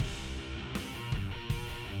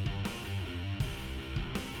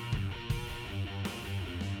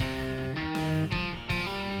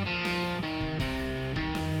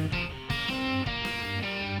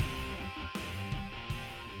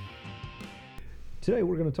Today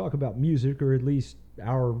we're going to talk about music, or at least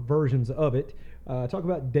our versions of it. Talk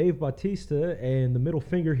about Dave Batista and the middle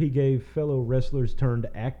finger he gave fellow wrestlers turned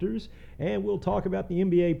actors. And we'll talk about the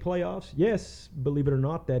NBA playoffs. Yes, believe it or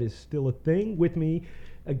not, that is still a thing. With me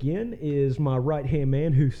again is my right-hand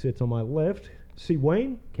man who sits on my left, C.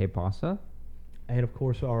 Wayne. Que pasa? And of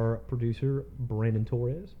course our producer, Brandon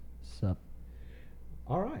Torres. Sup?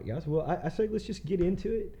 All right, guys. Well, I say let's just get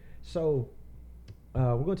into it. So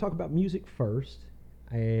we're going to talk about music first.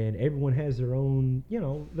 And everyone has their own,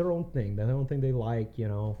 their own thing they like,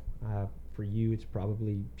 for you, it's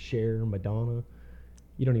probably Cher, Madonna.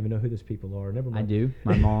 You don't even know who those people are. Never mind. I do.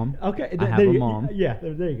 My mom. Okay. I have a mom. Yeah,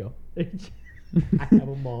 there you go. I have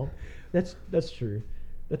a mom. That's true.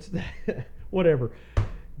 That's whatever.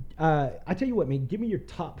 I tell you what, man, give me your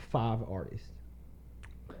top 5 artists.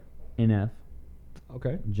 NF.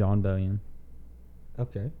 Okay. John Bellion.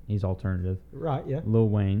 Okay. He's alternative. Right, yeah. Lil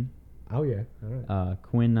Wayne. Oh, yeah. All right.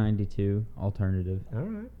 Quinn 92, alternative. All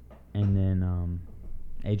right. And then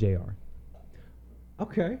AJR.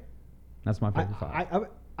 Okay. That's my favorite 5.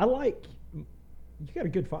 I like. You got a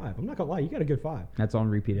good 5. I'm not gonna lie. You got a good 5. That's on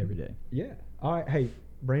repeat every day. Yeah. All right. Hey,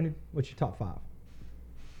 Brandon, what's your top 5?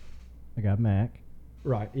 I got Mac.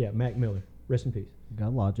 Right. Yeah. Mac Miller. Rest in peace.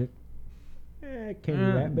 Got Logic. Can't do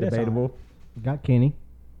that, but debatable. That's all right. Got Kenny.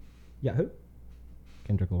 Yeah. Who?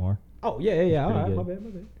 Kendrick Lamar. Oh, yeah. All right. pretty My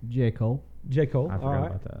good. bad. J. Cole. J. Cole. I All forgot right.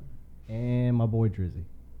 about that. And my boy Drizzy.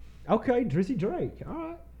 Okay. Drizzy Drake.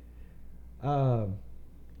 All right.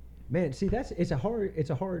 Man, see, it's a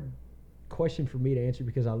hard question for me to answer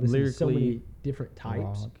because I listen to so many Lyrically, different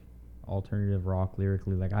types. Rock, alternative rock,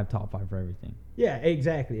 lyrically, like I have top 5 for everything. Yeah,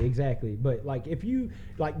 exactly. But like, if you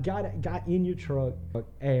like got in your truck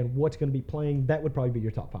and what's going to be playing, that would probably be your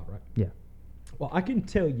top 5, right? Yeah. Well, I can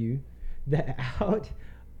tell you that out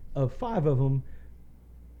of 5 of them,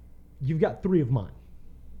 you've got 3 of mine.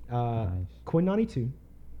 Nice. Quinn 92,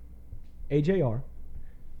 AJR,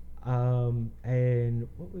 and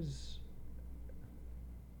what was?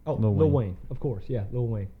 Oh, Lil Wayne, of course. Yeah, Lil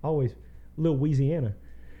Wayne. Always Lil Louisiana.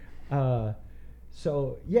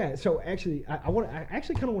 So actually, I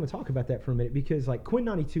actually kind of want to talk about that for a minute because like Quinn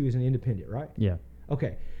 92 is an independent, right? Yeah.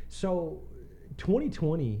 Okay, so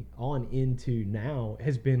 2020 on into now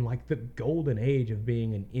has been like the golden age of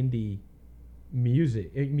being an indie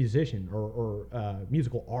musician or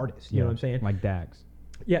musical artist. You know what I'm saying? Like Dax.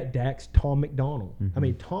 Yeah, Dax, Tom McDonald. Mm-hmm. I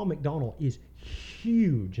mean, Tom McDonald is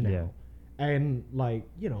huge now. Yeah. And like,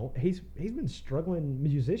 he's been struggling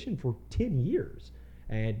musician for 10 years.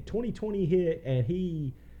 And 2020 hit and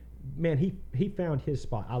he found his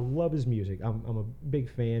spot. I love his music. I'm a big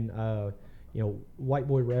fan. White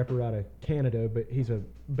boy rapper out of Canada, but he's a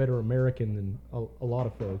better American than a lot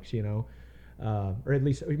of folks, or at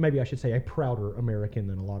least maybe I should say a prouder American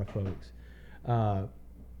than a lot of folks.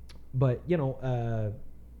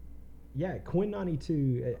 Quinn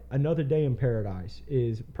 92, Another Day in Paradise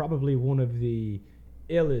is probably one of the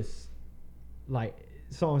illest like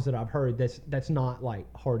songs that I've heard that's not like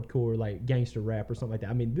hardcore like gangster rap or something like that.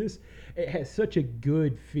 I mean, it has such a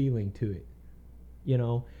good feeling to it,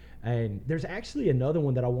 And there's actually another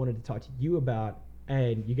one that I wanted to talk to you about,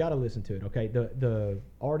 and you got to listen to it, okay? The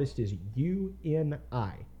artist is UNI.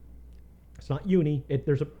 It's not uni.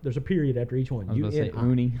 There's a period after each one. I was going to say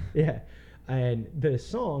uni. Yeah. And the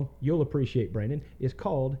song, you'll appreciate, Brandon, is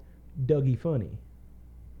called Dougie Funny.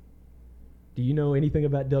 Do you know anything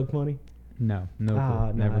about Doug Funny? No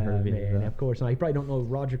clue. Never heard of it. Man, of course not. You probably don't know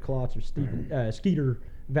Roger Klotz or Skeeter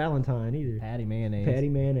Valentine either. Patty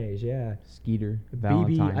Mayonnaise, yeah. Skeeter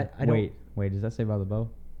BB, Valentine. Wait, does that say by the bow?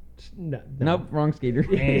 No. Nope, wrong Skeeter.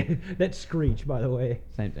 That's Screech, by the way.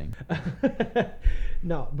 Same thing.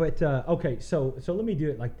 No, but okay. So let me do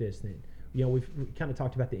it like this then. We've kind of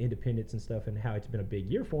talked about the independents and stuff and how it's been a big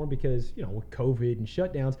year for them because, with COVID and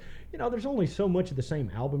shutdowns, there's only so much of the same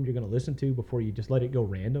album you're going to listen to before you just let it go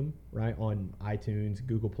random, right, on iTunes,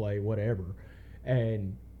 Google Play, whatever.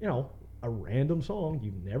 And, a random song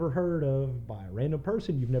you've never heard of by a random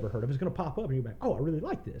person you've never heard of is going to pop up and you're like, oh, I really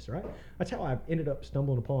like this, right? That's how I ended up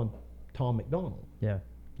stumbling upon Tom McDonald. Yeah,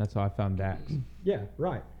 that's how I found Dax. Yeah,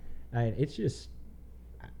 right. And it's just...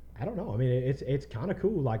 I don't know. I mean, it's kind of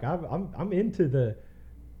cool. Like I'm into the.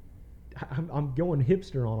 I'm going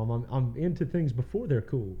hipster on them. I'm into things before they're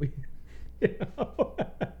cool.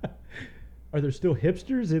 Are there still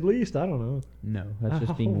hipsters? At least I don't know. No, that's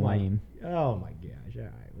just being lame. Oh my gosh! All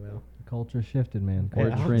right, well, The culture shifted, man. Or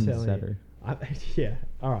a I'm trendsetter. Yeah.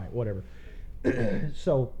 All right. Whatever.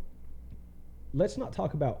 So, let's not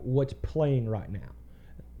talk about what's playing right now.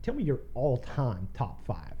 Tell me your all-time top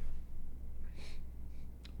 5.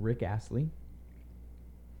 Rick Astley.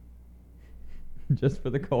 Just for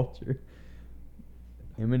the culture.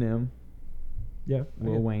 Eminem, Yeah.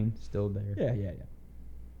 Lil yeah. Wayne, still there. Yeah.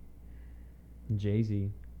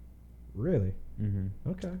 Jay-Z. Really? Mm-hmm.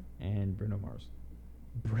 Okay. And Bruno Mars.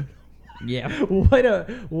 Bruno. Yeah. what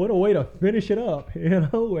a way to finish it up, you know?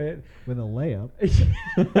 With a layup.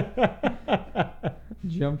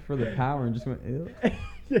 Jumped for the power and just went, ew.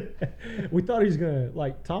 We thought he was gonna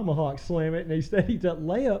like tomahawk slam it, and instead he did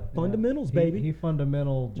layup fundamentals, baby. He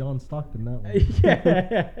fundamental John Stockton that one.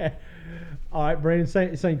 Yeah. All right,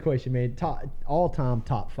 Brandon. Same question, man. All-time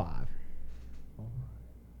top 5.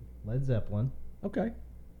 Led Zeppelin, Okay.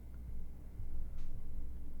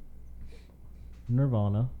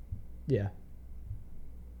 Nirvana, Yeah.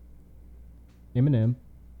 Eminem.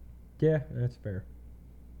 Yeah, that's fair.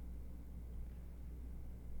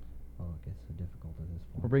 Oh, it gets so difficult at this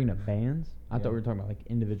point. We're bringing up bands? I Yeah. thought we were talking about like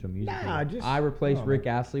individual music. Nah, here. just- I replaced Oh, Rick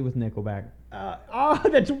Astley with Nickelback. Oh,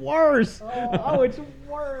 that's worse. Oh, it's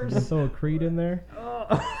worse. Let's throw a Creed in there.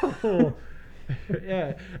 Oh.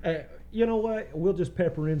 Yeah. You know what? We'll just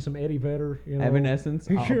pepper in some Eddie Vedder. You know? Evanescence.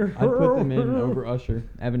 I'd put them in over Usher.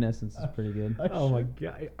 Evanescence is pretty good. Oh my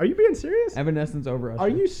God. Are you being serious? Evanescence over Usher. Are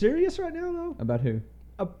you serious right now, though? About who?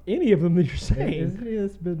 Any of them that you're saying? Isn't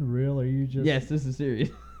this been real? Or are you just Yes, this is serious.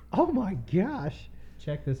 Oh my gosh.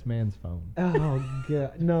 check this man's phone? Oh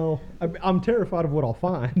God. No. I'm terrified of what I'll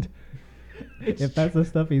find. If that's the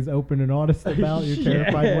stuff he's open and honest about, you're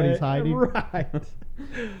terrified what he's hiding. Right.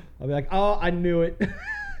 I'll be like, oh, I knew it.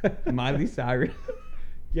 Miley Cyrus.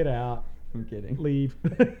 Get out. I'm kidding. Leave.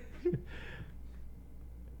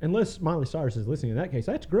 Unless Miley Cyrus is listening in that case,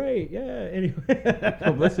 that's great. Yeah. Anyway.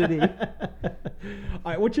 Publicity. All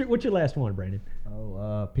right. What's your last one, Brandon?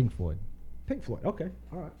 Oh, Pink Floyd. Pink Floyd. Okay.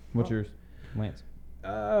 All right. What's yours, Lance?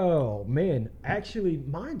 Oh man, actually,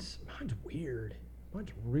 mine's weird. Mine's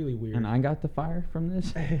really weird. And I got the fire from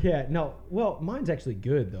this? Yeah. No. Well, mine's actually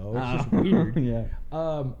good though. It's just Oh. weird.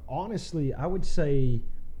 Yeah. Honestly, I would say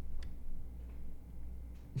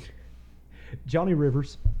Johnny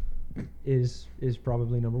Rivers is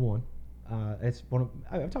probably number one. That's one of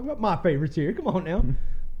I'm talking about my favorites here. Come on now.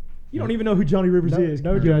 You don't even know who Johnny Rivers is.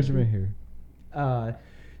 No judgment here.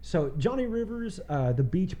 So Johnny Rivers, the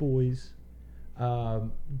Beach Boys,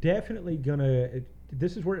 definitely gonna.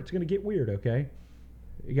 This is where it's gonna get weird. Okay,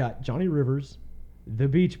 you got Johnny Rivers, the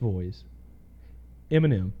Beach Boys,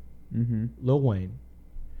 Eminem, Mm-hmm. Lil Wayne,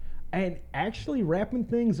 and actually wrapping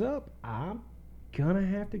things up, I'm gonna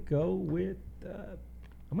have to go with.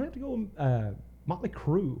 I'm gonna have to go with Motley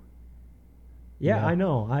Crue. Yeah, Yeah. I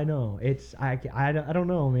know. It's I don't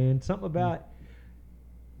know, man. Something about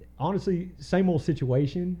honestly, same old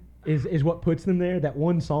situation is what puts them there. That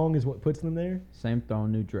one song is what puts them there. Same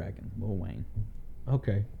Throne, New Dragon, Lil Wayne.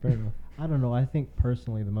 Okay, fair enough. I don't know. I think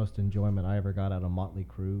personally the most enjoyment I ever got out of Motley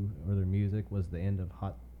Crue or their music was the end of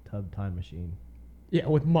Hot Tub Time Machine. Yeah,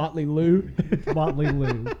 with Motley Lou. Motley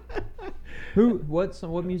Lou.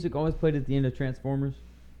 What music always played at the end of Transformers?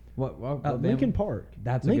 What band? Linkin Park.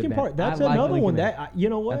 That's a Linkin good Park. band. That's I like another Linkin one. Park. That you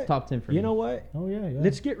know what? That's top 10 for You me. know what? Oh yeah.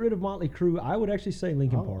 Let's get rid of Motley Crue. I would actually say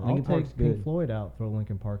Linkin Park. I'll Linkin take Park's Pink good. Floyd out, throw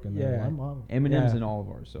Linkin Park in there. Yeah. Eminem's Yeah. in all of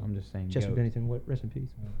ours, so I'm just saying. Chester goat. Bennington, rest in peace.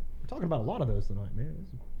 Yeah. We're talking about a lot of those tonight, man.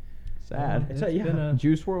 Sad. It's It's yeah. been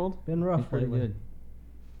Juice World. been rough He's pretty lately. good.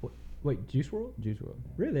 Wait, Juice WRLD? Juice World.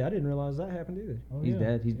 Really? I didn't realize that happened either. Oh, He's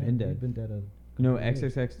dead. He's been dead. He's been dead. You know, years.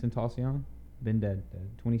 XXX Tentacion, been dead.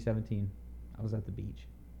 2017. I was at the beach.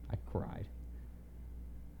 I cried.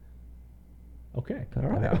 Okay. Cut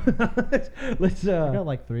All that right. Let's I got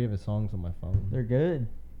like 3 of his songs on my phone. They're good.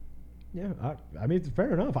 yeah, I mean, it's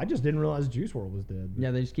fair enough. I just didn't realize Juice WRLD was dead.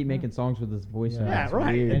 Yeah, they just keep making songs with his voice. in it. Yeah, It's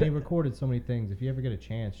right. weird. And he recorded so many things. If you ever get a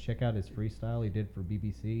chance, check out his freestyle he did for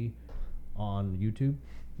BBC on YouTube.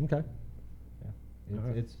 Okay. It's,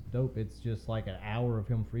 Alright. it's dope. It's just like an hour of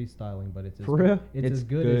him freestyling, but it's as For real? It's It's as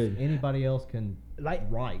good, good. as anybody else can Like-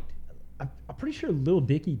 write. I'm pretty sure Lil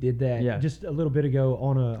Dicky did that Yeah. just a little bit ago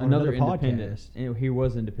on Another another independent. podcast. And he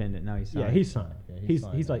was independent. Now he's signed. Yeah, he's signed. Okay, he's he's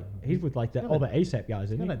signed. he's like he's with like He's the, got all the a- ASAP guys,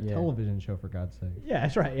 He's isn't got he? a Yeah. television show, for God's sake. Yeah,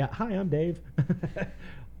 that's right. Yeah. Hi, I'm Dave.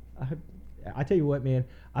 I tell you what, man.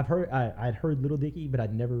 I'd heard Little Dicky, but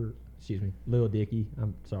I'd never. Excuse me, Lil Dicky.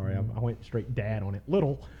 I'm sorry. I went straight dad on it.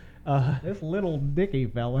 Little. This little Dicky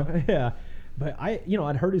fella. Yeah, but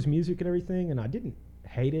I'd heard his music and everything, and I didn't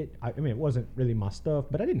hate it. I mean, it wasn't really my stuff,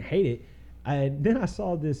 but I didn't hate it. And then I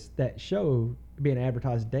saw that show being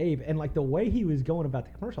advertised, Dave, and like the way he was going about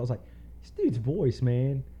the commercial, I was like, this dude's voice,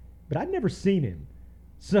 man. But I'd never seen him.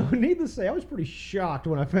 So needless to say, I was pretty shocked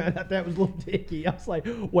when I found out that was Lil Dicky. I was like,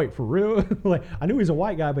 wait, for real? Like, I knew he was a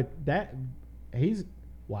white guy, but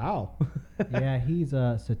Wow. Yeah, he's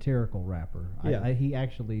a satirical rapper. Yeah. He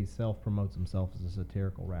actually self promotes himself as a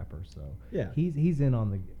satirical rapper. So Yeah. he's in on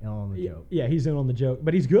the joke. Yeah, he's in on the joke,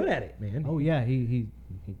 but he's good at it, man. Oh yeah, he's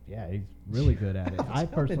really good at it. I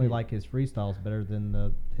personally you. like his freestyles better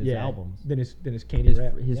than his albums. Then his candy His,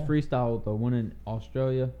 rap. his Yeah. freestyle, the one in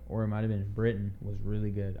Australia or it might have been in Britain, was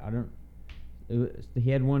really good. He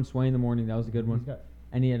had one Sway in the Morning, that was a good one, He's got-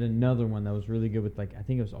 and he had another one that was really good with I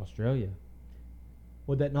think it was Australia.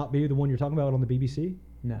 Would that not be the one you're talking about on the BBC?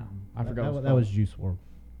 No, I forgot. That, what it's that was called. Juice WRLD.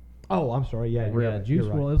 Oh, I'm sorry. Yeah, Yeah, you're right. Juice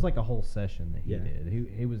You're WRLD. right. It was like a whole session that he Yeah. did.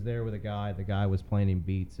 He was there with a guy. The guy was playing him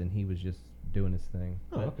beats, and he was just doing his thing.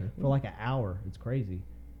 Oh, But okay. for like an hour, it's crazy.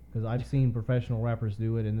 Because I've seen professional rappers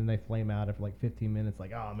do it, and then they flame out after like 15 minutes,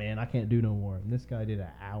 like, oh man, I can't do no more. And this guy did an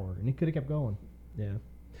hour, and he could have kept going. Yeah.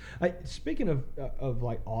 Speaking of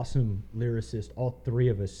like awesome lyricists, all three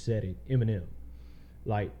of us said it. Eminem,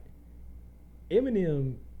 like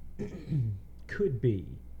Eminem, could be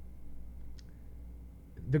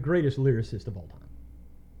the greatest lyricist of all time,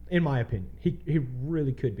 in my opinion. He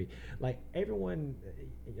really could be. Like everyone,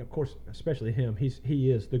 of course, especially him.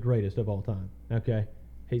 He is the greatest of all time. Okay,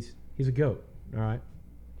 he's a goat. All right.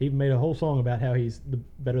 He even made a whole song about how he's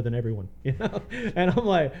better than everyone. You know, and I'm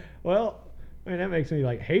like, well. I mean, that makes me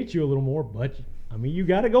like hate you a little more, but I mean, you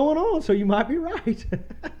got it going on, so you might be right.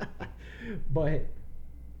 But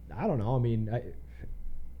I don't know. I mean,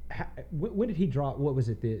 when did he drop? What was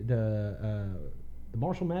it? The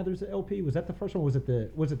Marshall Mathers LP? Was that the first one? Was it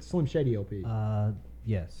the Slim Shady LP?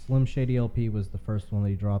 Yes, Slim Shady LP was the first one that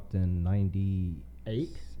he dropped in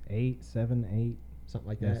 '98, 7, 8, Something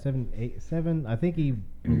like yeah, that. 7, 8, 7. I think he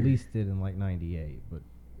released it in like '98, but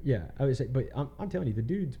Yeah, I would say, but I'm telling you, the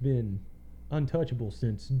dude's been untouchable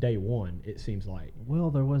since day one. It seems like. well,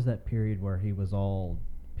 there was that period where he was all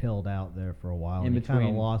pilled out there for a while, in and he kind of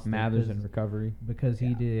between lost Mathers it and Recovery. because Yeah.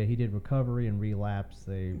 he did Recovery and Relapse.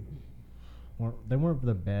 They weren't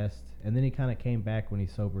the best, and then he kind of came back when he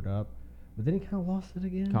sobered up, but then he kind of lost it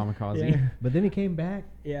again. Kamikaze. Yeah. But then he came back.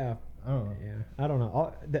 Yeah. I don't know. Yeah. I don't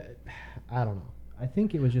know. I don't know. I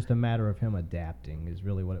think it was just a matter of him adapting is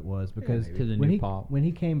really what it was, because maybe. To the when new he pop. when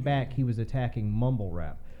he came back, he was attacking mumble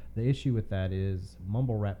rap. The issue with that is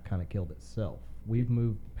mumble rap kind of killed itself. We've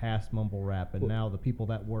moved past mumble rap, and Well- now the people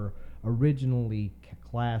that were originally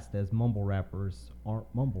classed as mumble rappers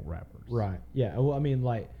aren't mumble rappers. Right. Yeah. Well, I mean,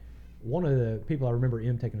 like, one of the people I remember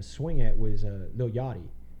him taking a swing at was Lil Yachty,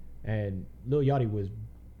 and Lil Yachty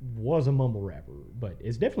was a mumble rapper, but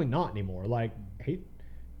it's definitely not anymore. Like he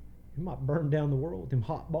might burn down the world with them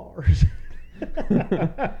hot bars.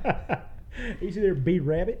 He's either B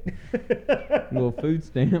Rabbit, Little food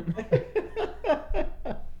stamp.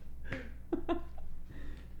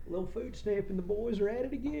 little food stamp, and the boys are at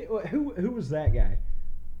it again. Who was that guy?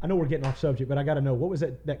 I know we're getting off subject, but I got to know, what was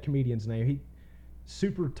that comedian's name? He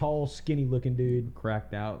super tall, skinny looking dude.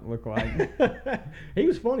 Cracked out, look like. He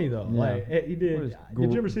was funny though. Yeah. Like he did. What is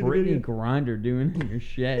Did you ever see the Brittany video? Grinder doing in your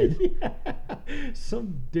shed? Yeah.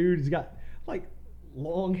 Some dude's got like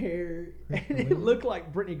long hair, and it looked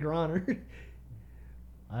like Brittany Griner.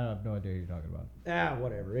 I have no idea what you're talking about.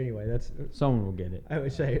 Whatever. Anyway, that's. Someone will get it. I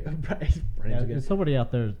would say. Yeah, if somebody out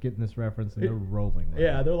there is getting this reference and they're rolling. Right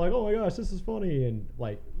Yeah, now. they're like, oh my gosh, this is funny, and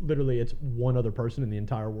like literally, it's one other person in the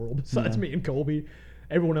entire world besides Yeah. me and Colby.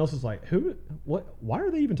 Everyone else is like, who? What? Why are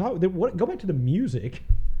they even talking? What? Go back to the music.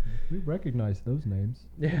 We recognize those names.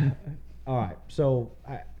 Yeah. All right. So,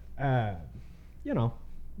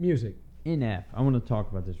 music. NF. I want to talk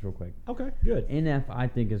about this real quick. Okay. Good. NF, I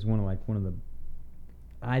think, is one of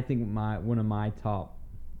my top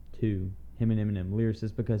two, him and Eminem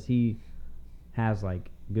lyricists, because he has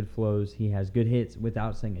like good flows. He has good hits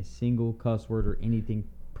without saying a single cuss word or anything.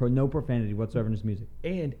 No profanity whatsoever in his music.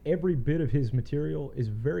 And every bit of his material is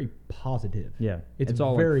very positive. Yeah, It's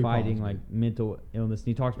all very like fighting positive. like mental illness. And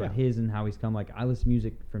he talks about Yeah. his and how he's come. Like I listened to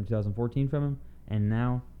music from 2014 from him, and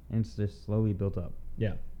now it's just slowly built up.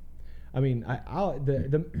 Yeah. I mean,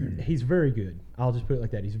 he's very good. I'll just put it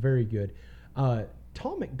like that. He's very good.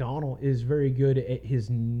 Tom McDonald is very good at his,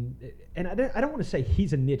 and I don't want to say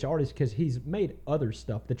he's a niche artist because he's made other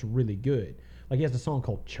stuff that's really good. Like he has a song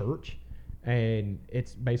called Church, and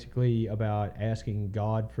it's basically about asking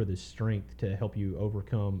God for the strength to help you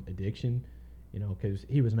overcome addiction, because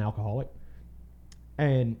he was an alcoholic.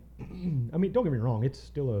 And I mean, don't get me wrong, it's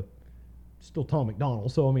still Tom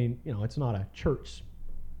McDonald. So I mean, it's not a church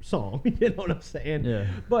song. You know what I'm saying? Yeah.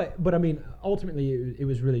 But I mean, ultimately, it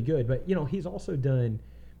was really good. But he's also done,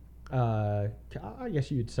 I guess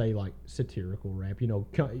you'd say like satirical rap.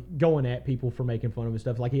 Going at people for making fun of his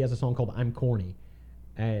stuff. Like he has a song called "I'm Corny,"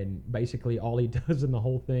 and basically all he does in the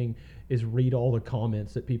whole thing is read all the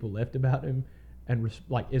comments that people left about him and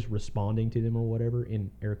is responding to them or whatever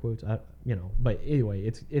in air quotes. But anyway,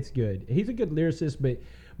 it's good. He's a good lyricist, but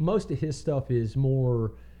most of his stuff is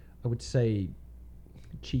more, I would say,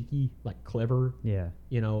 cheeky, like clever. Yeah.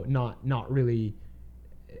 Not really.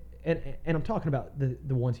 And I'm talking about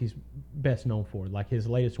the ones he's best known for. Like his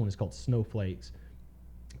latest one is called Snowflakes,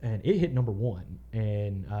 and it hit number 1.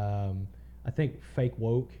 And I think Fake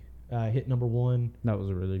Woke hit number 1. That was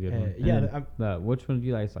a really good one. Yeah. Which one do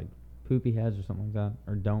you like? It's like Poopy Heads or something like that,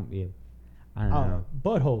 or Don't Be. I don't know.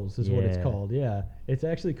 Buttholes is what it's called. Yeah, it's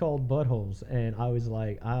actually called Buttholes, and I was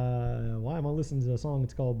like, why am I listening to a song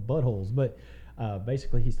that's called Buttholes? But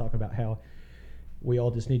basically, he's talking about how we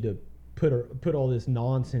all just need to put all this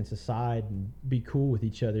nonsense aside and be cool with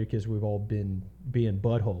each other because we've all been being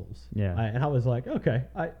buttholes. Yeah. And I was like, okay,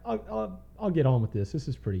 I'll get on with this. This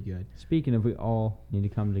is pretty good. Speaking of, we all need to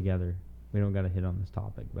come together. We don't got to hit on this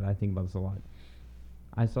topic, but I think about this a lot.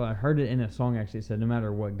 I heard it in a song actually. It said, no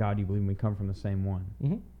matter what God you believe in, we come from the same one.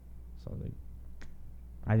 Mm-hmm. So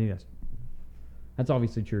I think that's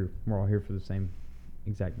obviously true. We're all here for the same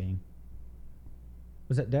exact game.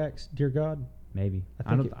 Was that Dax, Dear God? Maybe.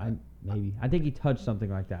 Maybe. I think he touched something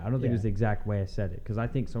like that. I don't think it was the exact way I said it, because I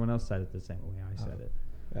think someone else said it the same way I said it.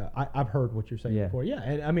 I've heard what you're saying before. Yeah,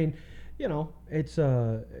 and I mean, it's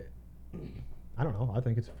I don't know. I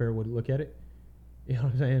think it's a fair way to look at it. You know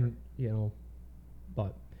what I'm saying?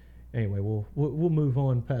 But anyway, we'll move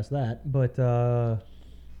on past that. But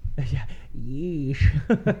yeah, yeesh.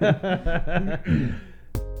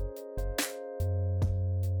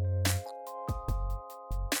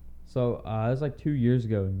 So it was like 2 years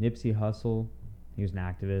ago. Nipsey Hussle, he was an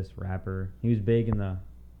activist, rapper. He was big in the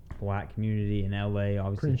black community in LA,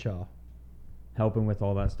 obviously. Crenshaw. Helping with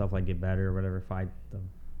all that stuff, like Get Better or whatever, fight them.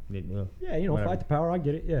 Yeah, whatever. Fight the power. I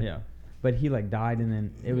get it. Yeah. Yeah. But he died, and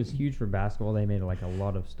then it was huge for basketball. They made a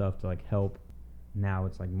lot of stuff to help. Now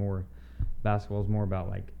it's more basketball is more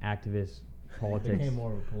about activist politics. It became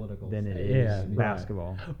more of a political than it is right.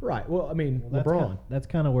 basketball. Right. Well, I mean, LeBron. That's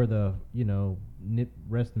kind of where the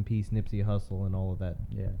rest in peace Nipsey Hussle and all of that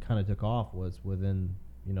kind of took off, was within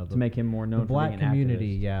to make him more known the black for being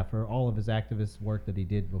community. an activist. Yeah, for all of his activist work that he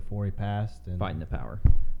did before he passed and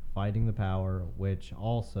Fighting the power, which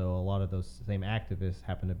also a lot of those same activists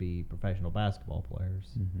happen to be professional basketball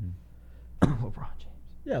players. Mm-hmm. LeBron James.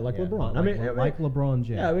 Yeah, LeBron. Like LeBron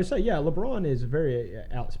James. Yeah, I would say, LeBron is very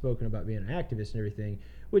outspoken about being an activist and everything,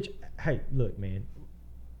 which, hey, look, man,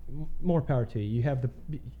 more power to you. You have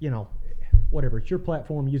whatever, it's your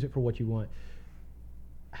platform, use it for what you want.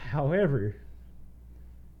 However,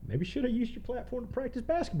 maybe should have used your platform to practice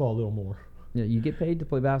basketball a little more. Yeah, you get paid to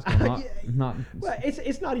play basketball, not. Well,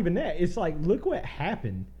 it's not even that. It's look what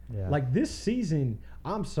happened. Yeah. This season,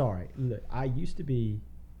 I'm sorry. Look, I used to be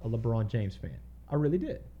a LeBron James fan. I really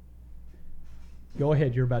did. Go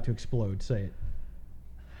ahead. You're about to explode. Say it.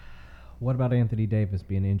 What about Anthony Davis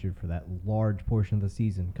being injured for that large portion of the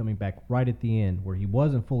season, coming back right at the end where he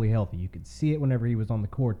wasn't fully healthy? You could see it whenever he was on the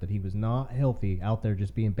court that he was not healthy, out there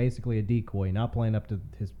just being basically a decoy, not playing up to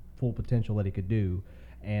his full potential that he could do.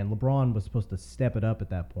 And LeBron was supposed to step it up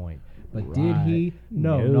at that point. But did he?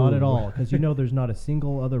 No, not at all. Because there's not a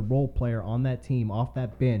single other role player on that team off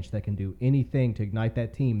that bench that can do anything to ignite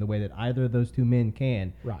that team the way that either of those two men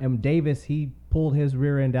can. Right. And Davis, he pulled his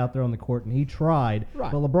rear end out there on the court and he tried.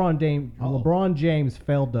 Right. But LeBron James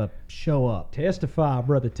failed to show up. Testify,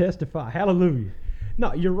 brother. Testify. Hallelujah.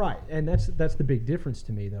 No, you're right. And that's the big difference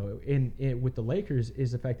to me, though. In with the Lakers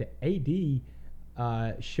is the fact that AD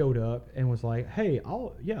showed up and was like, "Hey,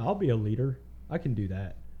 I'll be a leader. I can do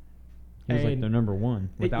that." He was their number one.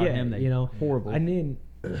 Without him, horrible. And then,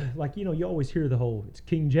 you always hear the whole, it's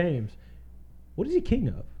King James. What is he king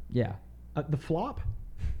of? Yeah. The flop?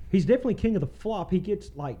 He's definitely king of the flop. He gets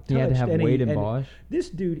touched. He had to have Wade and Bosh. This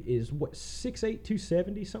dude is 6'8",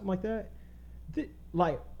 270, something like that.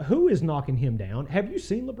 Who is knocking him down? Have you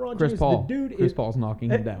seen LeBron Chris James? Paul. The dude Chris Paul's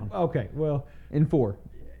knocking him down. Okay, well. In 4.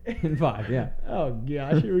 In 5, yeah. Oh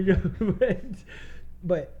gosh, here we go.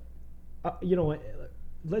 but you know what?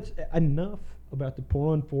 Let's enough about the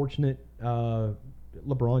poor unfortunate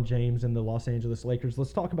LeBron James and the Los Angeles Lakers.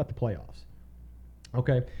 Let's talk about the playoffs.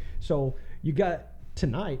 Okay, so you got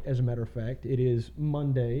tonight, as a matter of fact, it is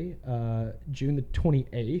Monday, June the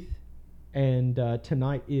 28th, and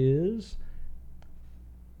tonight is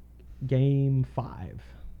Game 5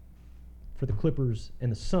 for the Clippers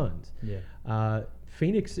and the Suns. Yeah.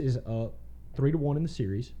 Phoenix is up 3-1 in the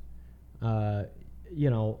series.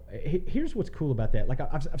 Here's what's cool about that.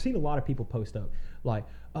 I've seen a lot of people post up,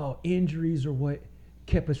 injuries or what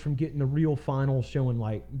kept us from getting the real final showing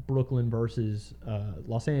like Brooklyn versus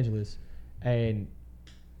Los Angeles, and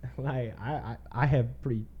I have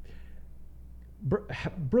pretty.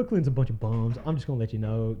 Brooklyn's a bunch of bums. I'm just gonna let you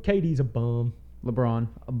know. KD's a bum. LeBron,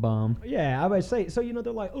 a bum. Yeah, I would say so.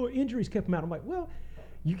 They're like, oh, injuries kept him out. I'm like, well,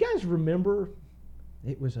 you guys remember?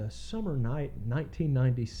 It was a summer night,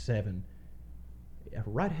 1997.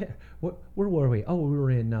 Where were we? Oh, we were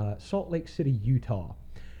in Salt Lake City, Utah.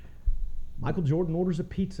 Michael Jordan orders a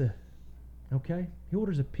pizza. Okay, he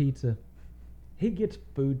orders a pizza. He gets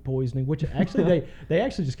food poisoning, which actually they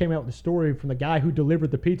actually just came out with a story from the guy who delivered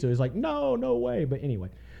the pizza. He's like, no way. But anyway,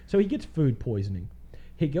 so he gets food poisoning.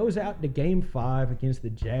 He goes out to Game 5 against the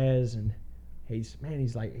Jazz, and he's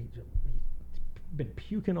like he's been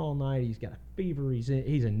puking all night. He's got a fever. He's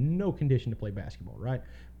in no condition to play basketball, right?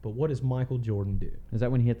 But what does Michael Jordan do? Is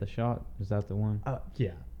that when he hit the shot? Is that the one?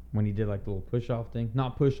 Yeah. When he did like the little push-off thing?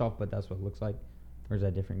 Not push-off, but that's what it looks like. Or is that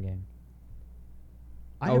a different game?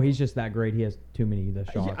 He's just that great. He has too many of the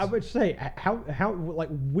shots. Yeah, I would say, how like,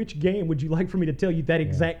 which game would you like for me to tell you that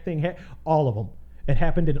exact thing? All of them. It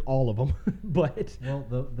happened in all of them. But well,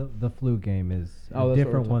 the flu game is Oh, a that's what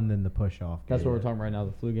different we're one than the push-off game. That's what we're talking right now,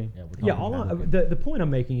 the flu game? Yeah, we're talking about the point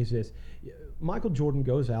I'm making is this. Michael Jordan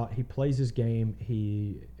goes out. He plays his game.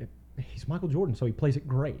 He's Michael Jordan, so he plays it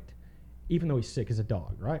great, even though he's sick as a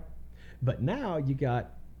dog, right? But now you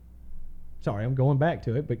got, sorry, I'm going back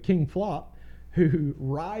to it, but King Flop, who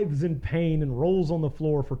writhes in pain and rolls on the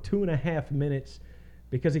floor for 2.5 minutes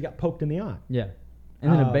because he got poked in the eye. Yeah.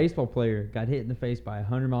 And then a baseball player got hit in the face by a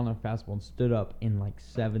 100-mile-an-hour fastball and stood up in like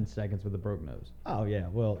 7 seconds with a broke nose. Oh, yeah.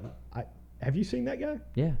 Well, have you seen that guy?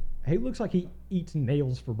 Yeah. He looks like he eats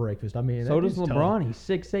nails for breakfast. I mean, So does LeBron. He's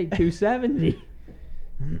 6'8", 270.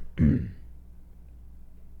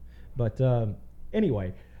 But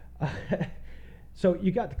anyway, so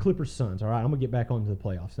you got the Clippers Suns. All right, I'm gonna get back onto the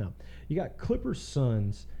playoffs now. You got Clippers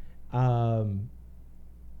Suns.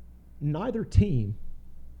 Neither team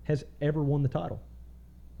has ever won the title.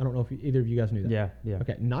 I don't know if either of you guys knew that. Yeah.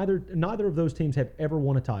 Okay, neither of those teams have ever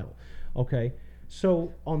won a title. Okay,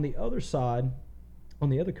 so on the other side, on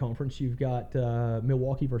the other conference, you've got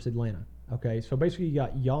Milwaukee versus Atlanta. Okay, so basically you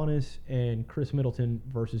got Giannis and Chris Middleton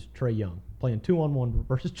versus Trae Young, playing 2-on-1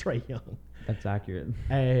 versus Trae Young. That's accurate.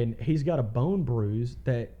 And he's got a bone bruise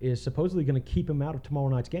that is supposedly going to keep him out of tomorrow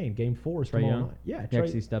night's game. Game 4 is Trae tomorrow Young? night. Yeah, He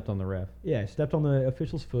actually stepped on the ref. Yeah, stepped on the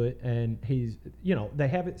official's foot, and he's, they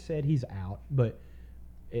haven't said he's out, but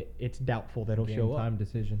it's doubtful that he'll show up. Game time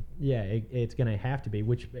decision. Yeah, it's going to have to be.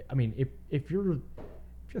 Which, I mean, if you're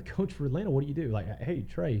the coach for Atlanta, what do you do? Like, hey,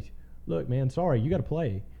 Trae, look, man, sorry, you got to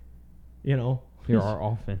play. You're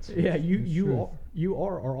our offense. Yeah, you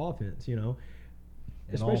are our offense. And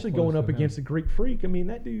Especially all going flows up to him. against the Greek Freak. I mean,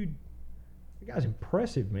 that guy's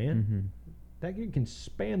impressive, man. Mm-hmm. That dude can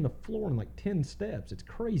span the floor in like 10 steps. It's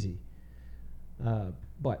crazy.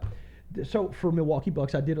 So for Milwaukee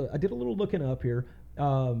Bucks, I did a little looking up here.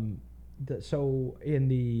 So in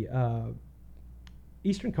the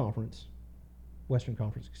Western Conference,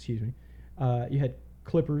 excuse me, you had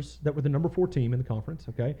Clippers that were the number 4 team in the conference,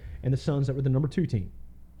 okay, and the Suns that were the number 2 team.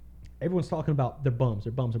 Everyone's talking about their bums.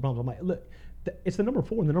 I'm like, look, it's the number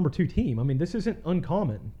 4 and the number 2 team. I mean, this isn't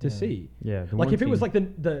uncommon to see. Yeah. Like if it was like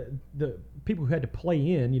the people who had to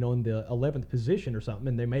play in the 11th position or something,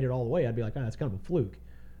 and they made it all the way, I'd be like, that's kind of a fluke.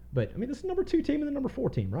 But I mean, this is the number 2 team and the number 4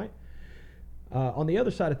 team, right? On the other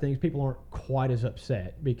side of things, people aren't quite as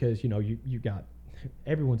upset because you got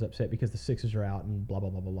everyone's upset because the Sixers are out and blah blah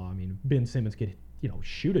blah blah blah. I mean, Ben Simmons could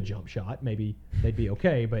shoot a jump shot, maybe they'd be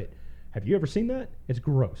okay. But have you ever seen that? It's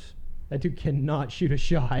gross. That dude cannot shoot a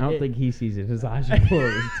shot. I don't think he sees it. His eyes are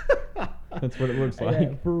closed. That's what it looks like.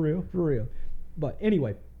 Yeah, for real. But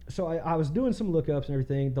anyway, so I was doing some lookups and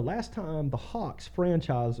everything. The last time the Hawks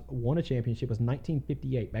franchise won a championship was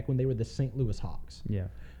 1958, back when they were the St. Louis Hawks. Yeah.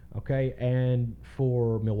 Okay, and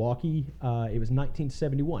for Milwaukee, it was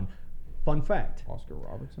 1971. Fun fact. Oscar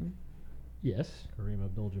Robertson? Yes. Kareem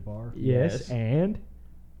Abdul-Jabbar. Yes, and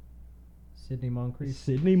Sidney Moncrief.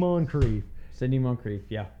 Sidney Moncrief. Sidney Moncrief,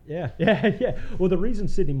 yeah. Yeah. Well, the reason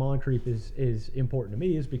Sidney Moncrief is important to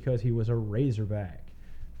me is because he was a Razorback.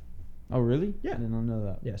 Oh, really? Yeah. I did not know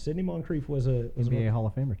that. Yeah, Sidney Moncrief was a NBA Hall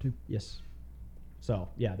of Famer too. Yes. So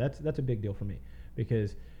yeah, that's a big deal for me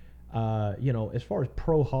because as far as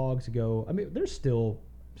pro Hogs go, I mean, there's still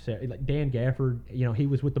like Dan Gafford. He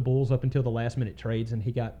was with the Bulls up until the last minute trades, and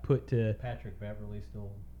he got put to Patrick Beverly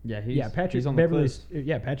still. Yeah, Patrick he's on Beverly. the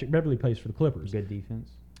Clips. Patrick Beverly plays for the Clippers. Good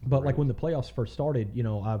defense. But like when the playoffs first started,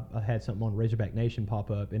 I had something on Razorback Nation pop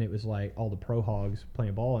up, and it was like all the pro Hogs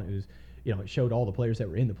playing ball, and it was, it showed all the players that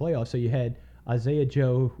were in the playoffs. So you had Isaiah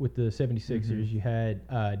Joe with the 76ers. Mhm. You had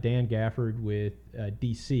Dan Gafford with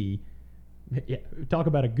DC. Yeah, talk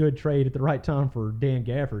about a good trade at the right time for Dan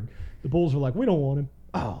Gafford. The Bulls were like, we don't want him.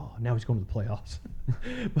 Oh, now he's going to the playoffs.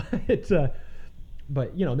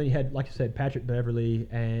 But then you had, like I said, Patrick Beverly,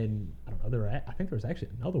 and I don't know. I think there was actually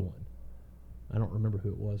another one. I don't remember who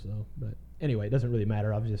it was though. But anyway, it doesn't really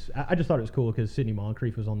matter. I just thought it was cool because Sidney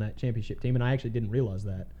Moncrief was on that championship team, and I actually didn't realize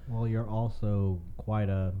that. Well, you're also quite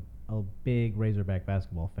a big Razorback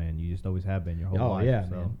basketball fan. You just always have been your whole Oh life. yeah,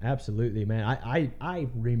 so. man, absolutely, man. I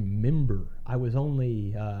remember I was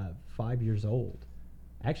only 5 years old.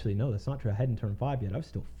 Actually, no, that's not true. I hadn't turned 5 yet. I was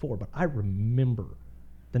still 4, but I remember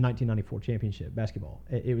the 1994 championship basketball.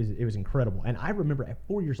 It was incredible, and I remember at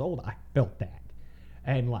 4 years old I felt that,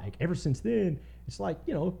 and like ever since then, it's like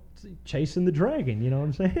it's chasing the dragon. You know what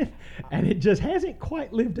I'm saying? And it just hasn't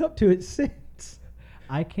quite lived up to it since.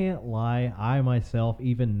 I can't lie. I myself,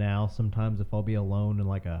 even now, sometimes if I'll be alone in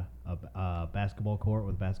like a basketball court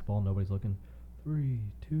with basketball, nobody's looking. 3,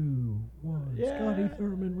 2, 1. Yeah. Scotty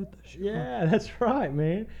Thurman with the shot. Yeah, that's right,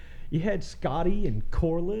 man. You had Scotty and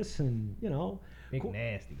Corliss, and Big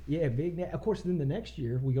nasty. Yeah, of course, then the next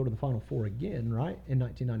year we go to the Final Four again, right, in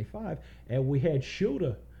 1995, and we had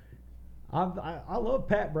Shota. I love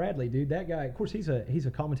Pat Bradley, dude. That guy, of course, he's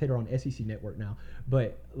a commentator on SEC Network now,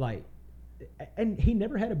 but like, and he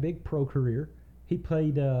never had a big pro career. He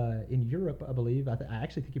played in Europe, I believe. I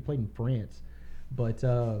actually think he played in France, but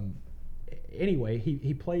anyway,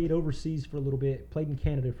 he played overseas for a little bit, played in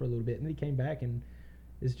Canada for a little bit, and then he came back and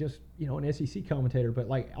is just an SEC commentator. But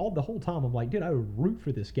like the whole time, I'm like, dude, I would root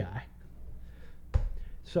for this guy.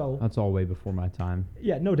 So That's all way before my time.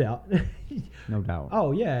 yeah, no doubt. No doubt.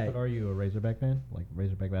 Oh yeah. But are you a Razorback fan? Like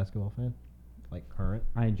Razorback basketball fan? Like current?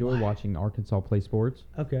 I enjoy watching Arkansas play sports.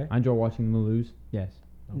 Okay. I enjoy watching them lose. Yes.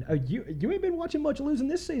 You ain't been watching much losing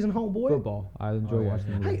this season, homeboy. Football. I enjoy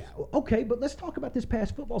watching them lose. Hey, okay, but let's talk about this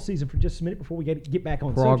past football season for just a minute before we get back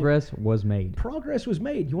on Progress was made. Progress was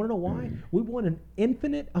made. You want to know why? We won an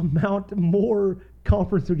infinite amount more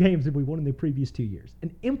conference games than we won in the previous 2 years.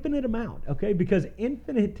 An infinite amount, okay? Because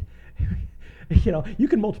infinite, you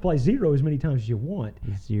can multiply 0 as many times as you want.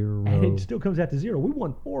 0. And it still comes out to 0. We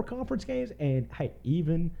won 4 conference games, and hey,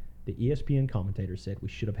 even the ESPN commentator said we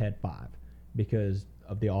should have had 5 because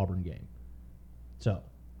of the Auburn game. So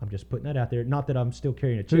I'm just putting that out there. Not that I'm still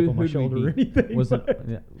carrying a chip on my shoulder or anything. Was it but-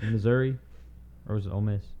 Missouri or was it Ole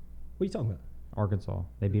Miss? What are you talking about? Arkansas.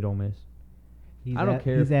 They beat Ole Miss I don't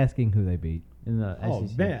care. He's asking who they beat. in the Oh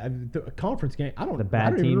SEC. man, the conference game. I don't. The bad I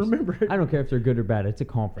don't teams. even remember it. I don't care if they're good or bad. It's a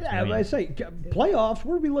conference. Yeah, man. I say playoffs.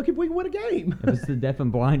 Where are we looking if we can win a game? If it's the deaf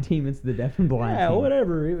and blind team, it's the deaf and blind Yeah, team.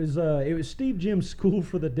 whatever. It was Steve Jim's School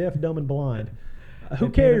for the Deaf, Dumb, and Blind. Who They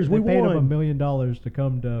paid cares? him- We they paid won. him $1 million to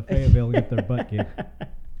come to Fayetteville and get their butt kicked.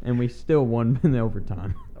 And we still won in the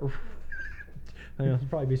overtime. There's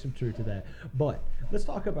probably be some truth to that. But let's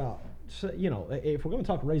talk about, if we're going to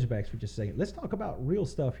talk Razorbacks for just a second, let's talk about real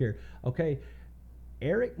stuff here. Okay,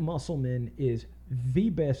 Eric Musselman is the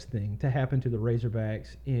best thing to happen to the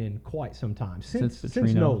Razorbacks in quite some time. Since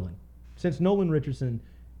Petrino. Nolan. Since Nolan Richardson,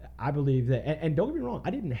 I believe that. And don't get me wrong,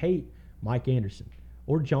 I didn't hate Mike Anderson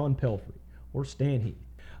or John Pelfrey or Stan Heath.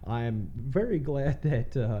 I am very glad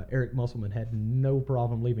that Eric Musselman had no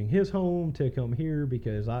problem leaving his home to come here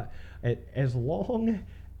because as long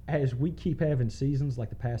as we keep having seasons like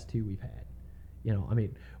the past 2 we've had,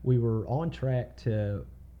 we were on track to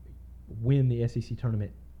win the SEC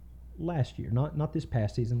tournament last year, not this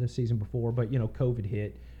past season, this season before, but COVID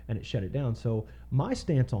hit and it shut it down. So my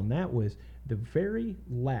stance on that was the very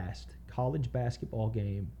last college basketball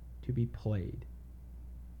game to be played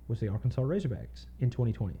was the Arkansas Razorbacks in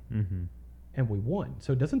 2020. Mm-hmm. And we won.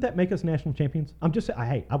 So doesn't that make us national champions? I'm just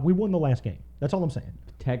saying, we won the last game. That's all I'm saying.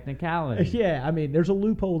 Technicality. Yeah, there's a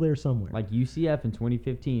loophole there somewhere. Like UCF in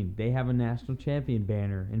 2015, they have a national champion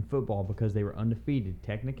banner in football because they were undefeated.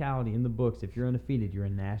 Technicality in the books, if you're undefeated, you're a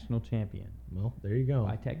national champion. Well, there you go.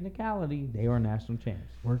 By technicality, they are national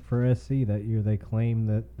champs. Worked for SC that year. They claimed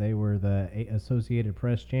that they were the Associated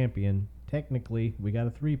Press champion. Technically, we got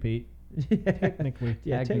a three-peat. Technically.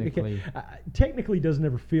 Yeah, Technically. technically doesn't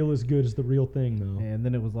ever feel as good as the real thing, though. And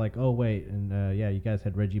then it was like, oh, wait. And, you guys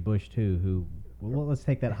had Reggie Bush, too, who... Well, let's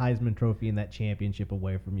take that Heisman Trophy and that championship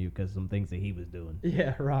away from you because some things that he was doing.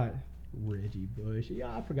 Yeah, right. Reggie Bush.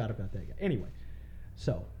 Yeah, I forgot about that guy. Anyway,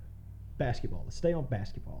 so basketball. Let's stay on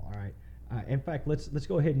basketball, all right? In fact, let's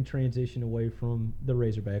go ahead and transition away from the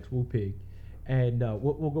Razorbacks. We'll pig, and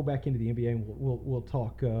we'll go back into the NBA and we'll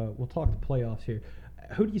talk the playoffs here.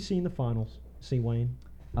 Who do you see in the finals? See Wayne?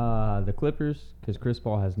 The Clippers, because Chris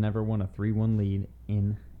Paul has never won a 3-1 lead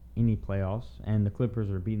in any playoffs, and the Clippers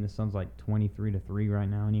are beating the Suns like 23-3 right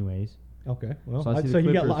now, anyways. Okay. Well, So I see so the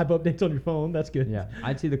you got Clippers. live updates on your phone. That's good. Yeah,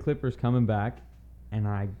 I'd see the Clippers coming back, and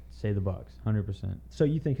I say the Bucks, 100%. So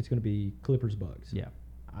you think it's going to be Clippers Bucks? Yeah.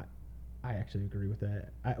 I actually agree with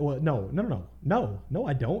that. No,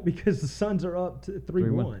 I don't, because the Suns are up to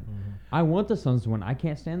 3-1. I want the Suns to win. I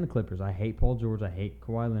can't stand the Clippers. I hate Paul George. I hate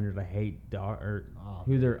Kawhi Leonard. I hate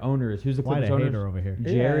who their owner is. Who's the Quite Clippers a owner? hater over here.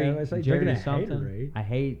 Jerry. Yeah, it's like Jerry drinking a something. Haterade. I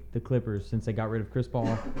hate the Clippers since they got rid of Chris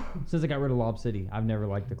Paul. Since they got rid of Lob City, I've never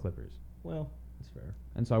liked the Clippers. Well, that's fair.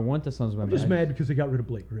 And so I want the Suns to win. I'm but just I mad because they got rid of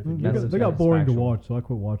Blake Griffin. That's They got boring to factual. watch, so I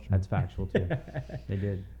quit watching. That's factual, too. They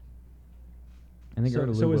did. And they got rid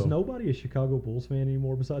of So Lou is Will. nobody a Chicago Bulls fan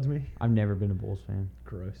anymore besides me? I've never been a Bulls fan.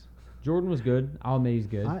 Gross. Jordan was good. I'll admit he's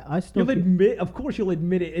good. I still You'll admit, of course, you'll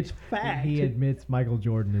admit it. It's fact. he admits Michael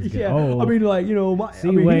Jordan is good. Yeah, Oh, I mean, like, you know, see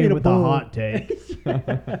he Wayne ain't a with the bum. hot take.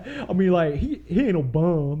 I mean, like, he ain't no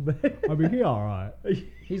bum. But I mean, he all right.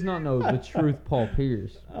 He's not the truth Paul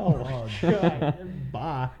Pierce. Oh, God.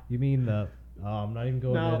 Bye. You mean the? Oh, I'm not even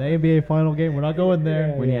going No. there. The NBA final game. We're not going there.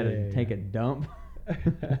 Yeah, When he yeah, had to yeah, take yeah. a dump.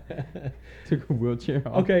 Took a wheelchair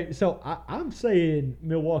off. Okay, so I'm saying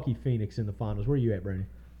Milwaukee Phoenix in the finals. Where are you at, Brandon?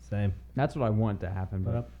 Same. That's what I want to happen,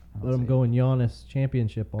 but I don't Let him see go it. in Giannis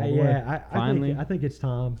championship all the way. Yeah, Finally. I think it's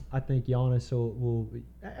time. I think Giannis will.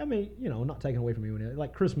 I mean, you know, not taking away from anyone.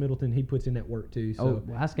 Like Chris Middleton, he puts in that work too. So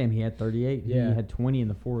Oh, last game he had 38. Yeah. He had 20 in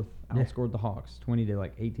the fourth. Yeah. Outscored the Hawks 20 to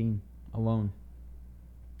like 18 alone.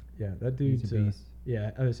 yeah, that He's dude's a beast.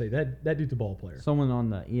 yeah, I would say that dude's a ball player. Someone on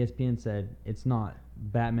the ESPN said it's not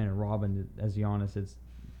Batman and Robin as Giannis. It's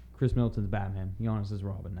Chris Middleton's Batman. Giannis is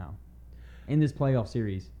Robin now. In this playoff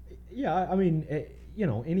series. Yeah, I mean, you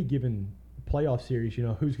know, any given playoff series, you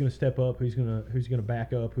know, who's going to step up, who's going to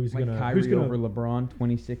back up, who's Like going to Kyrie over LeBron,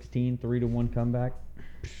 2016, 3-1 comeback.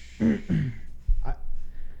 I-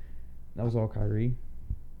 That was all Kyrie.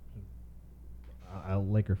 A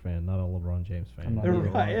Laker fan, not a LeBron James fan. I'm not either.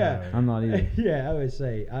 Right, yeah. I'm not either. Yeah, I would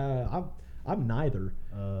say I'm neither.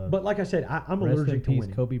 But like I said, I'm rest allergic in to peace,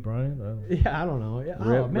 winning. Kobe Bryant. Oh. Yeah, I don't know. Yeah,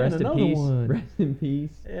 Re- oh, man, rest in another peace. one. Rest in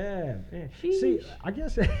peace. Yeah. See, I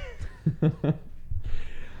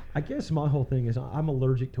guess my whole thing is I'm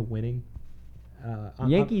allergic to winning.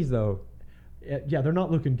 Yankees though, Yeah, they're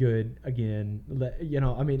not looking good again. You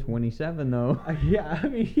know, I mean, 27 though. yeah, I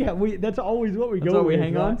mean, yeah, that's always what we That's go what we with,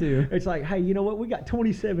 hang on right? to. It's like, hey, you know what? We got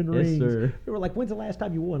 27 Yes, rings. sir. They were like, when's the last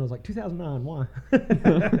time you won? I was like, 2009. Why?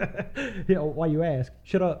 You know, why you ask?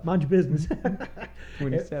 Shut up. Mind your business.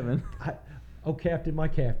 27. Oh, Captain, my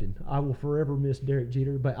captain. I will forever miss Derek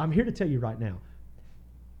Jeter. But I'm here to tell you right now,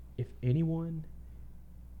 if anyone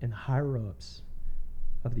in the higher-ups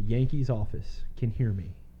of the Yankees office can hear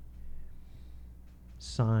me,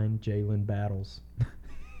 sign Jalen Battles.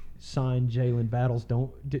 Sign Jalen Battles.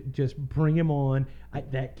 Don't just bring him on.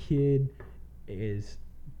 That kid is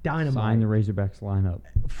dynamite. Sign the Razorbacks lineup.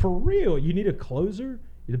 For real. You need a closer.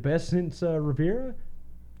 You're the best since Rivera.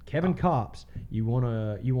 Kevin Kopps. You want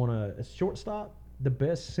a shortstop. The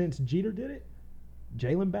best since Jeter did it.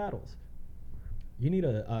 Jalen Battles. You need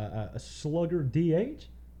a slugger DH.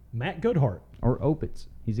 Matt Goodhart. Or Opitz.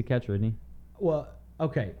 He's a catcher, isn't he? Well,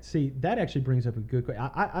 okay. See, that actually brings up a good question.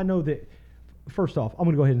 I know that. First off, I'm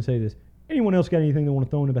going to go ahead and say this. Anyone else got anything they want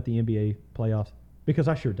to throw in about the NBA playoffs? Because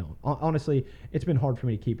I sure don't. Honestly, it's been hard for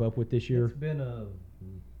me to keep up with this year. It's been a.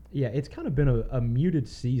 Yeah, it's kind of been a muted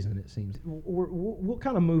season, it seems. We'll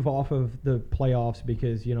kind of move off of the playoffs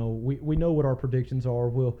because, you know, we know what our predictions are.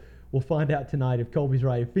 We'll find out tonight if Colby's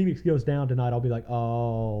right. If Phoenix goes down tonight, I'll be like,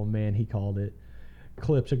 oh, man, he called it.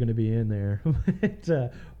 Clips are going to be in there.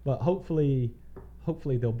 But hopefully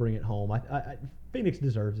they'll bring it home. Phoenix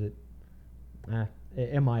deserves it.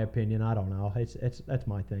 In my opinion, I don't know. That's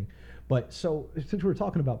my thing. But so since we're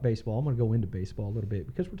talking about baseball, I'm going to go into baseball a little bit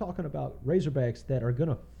because we're talking about Razorbacks that are going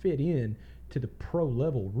to fit in to the pro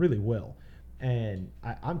level really well. And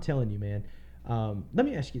I'm telling you, man. Let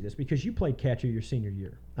me ask you this because you played catcher your senior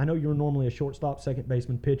year. I know you were normally a shortstop, second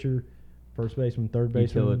baseman, pitcher, first baseman, third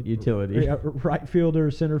baseman, Utility. right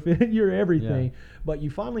fielder, center fielder. You're everything. Yeah. But you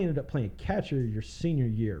finally ended up playing catcher your senior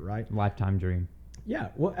year, right? Lifetime dream. Yeah,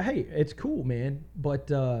 well, hey, it's cool, man. But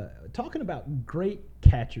talking about great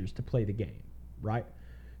catchers to play the game, right?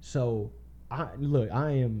 So, I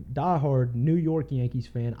am diehard New York Yankees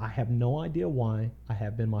fan. I have no idea why. I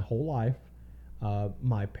have been my whole life.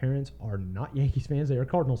 My parents are not Yankees fans. They are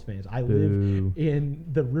Cardinals fans. I live in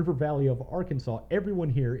the River Valley of Arkansas. Everyone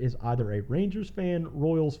here is either a Rangers fan,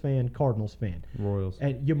 Royals fan, Cardinals fan. Royals.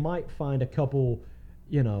 And you might find a couple,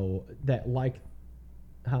 you know, that like,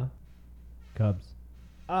 Cubs.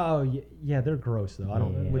 Oh yeah, they're gross though.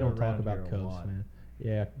 We don't talk around about here a Cubs, lot. man.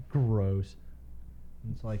 Yeah, gross.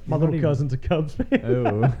 It's like My you're not little even- cousin's a Cubs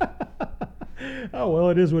fan. Oh, well,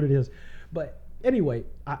 it is what it is. But anyway,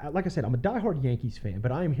 like I said, I'm a diehard Yankees fan,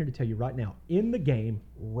 but I am here to tell you right now, in the game,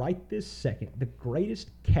 right this second, the greatest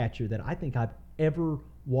catcher that I think I've ever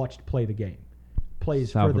watched play the game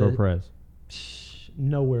plays Salvador for the... Perez.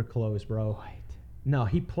 Nowhere close, bro. No,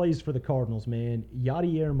 he plays for the Cardinals, man.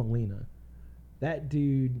 Yadier Molina. That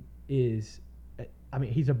dude is... I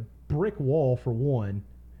mean, he's a brick wall for one.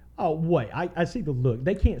 Oh, wait. I see the look.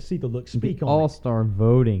 They can't see the look. Speak The on it. All-Star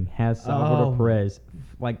voting has Salvador Oh. Perez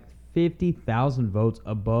like 50,000 votes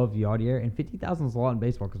above Yadier, and 50,000 is a lot in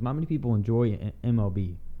baseball because not many people enjoy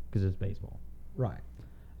MLB because it's baseball. Right.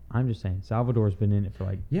 I'm just saying, Salvador's been in it for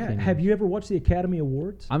like. Yeah. 10 Have years. you ever watched the Academy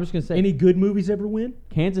Awards? I'm just gonna say, Any good movies ever win?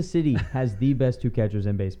 Kansas City has the best 2 catchers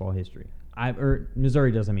in baseball history.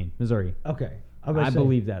 Missouri does. I mean, Missouri. Okay. I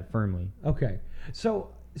believe that firmly. Okay. So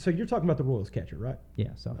you're talking about the Royals catcher, right? Yeah.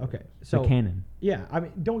 So. Okay. So the cannon. Yeah, I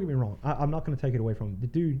mean, don't get me wrong. I'm not going to take it away from him. The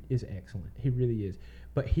dude is excellent. He really is.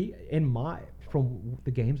 But from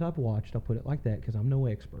the games I've watched, I'll put it like that because I'm no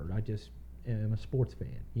expert. I just am a sports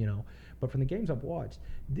fan, you know. But from the games I've watched,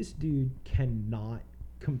 this dude cannot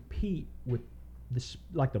compete with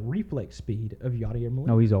the reflex speed of Yadier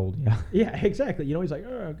Molina. Oh, he's old. Yeah. Yeah, exactly. You know, he's like,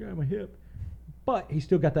 oh, I got my hip. But he's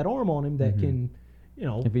still got that arm on him that can, you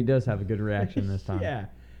know. If he does have a good reaction this time. Yeah.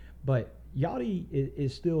 But Yachty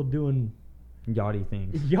is still doing Yachty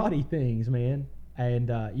things. Yachty things, man. And,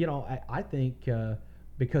 you know, I think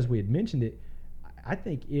because we had mentioned it, I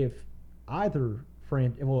think if either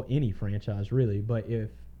any franchise really, but if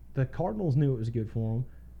the Cardinals knew it was good for them,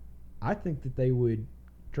 I think that they would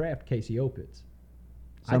draft Casey Opitz.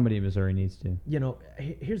 Somebody in Missouri needs to. You know,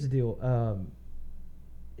 here's the deal.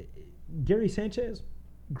 Gary Sanchez,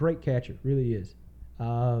 great catcher, really is.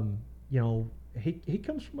 You know, he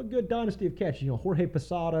comes from a good dynasty of catchers. You know, Jorge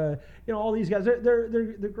Posada, you know, all these guys, they're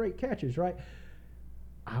great catchers, right?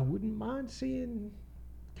 I wouldn't mind seeing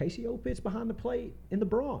Casey Opitz behind the plate in the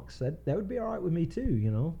Bronx. That would be all right with me too,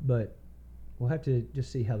 you know. But we'll have to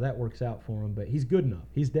just see how that works out for him. But he's good enough.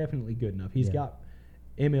 He's definitely good enough. He's got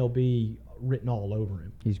MLB written all over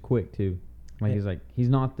him. He's quick too. He's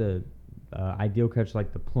not the ideal catcher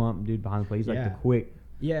like the plump dude behind the plate. He's like the quick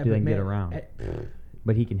Yeah, dude that but can man, get around.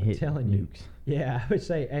 But he can hit telling you. nukes. Yeah, I would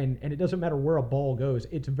say, and it doesn't matter where a ball goes.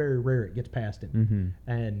 It's very rare it gets past him.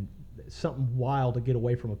 And something wild to get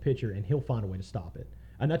away from a pitcher, and he'll find a way to stop it.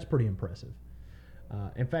 And that's pretty impressive.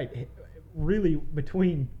 In fact, really,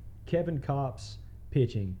 between Kevin Kopp's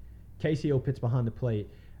pitching, Casey Opitz behind the plate,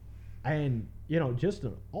 and, you know, just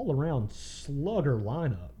an all-around slugger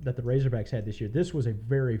lineup that the Razorbacks had this year, this was a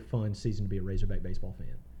very fun season to be a Razorback baseball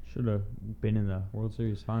fan. Should have been in the World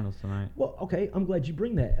Series Finals tonight. Well, okay, I'm glad you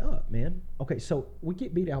bring that up, man. Okay, so we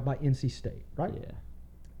get beat out by NC State, right?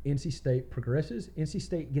 Yeah. NC State progresses. NC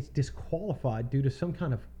State gets disqualified due to some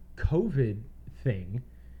kind of COVID thing.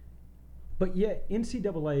 But yet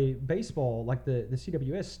NCAA baseball, like the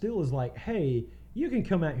CWS, still is like, hey, you can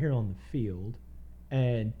come out here on the field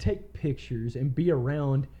and take pictures and be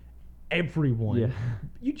around everyone. Yeah.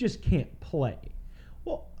 You just can't play.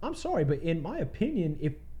 Well, I'm sorry, but in my opinion,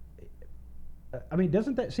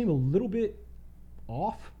 doesn't that seem a little bit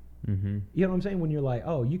off? Mm-hmm. You know what I'm saying? When you're like,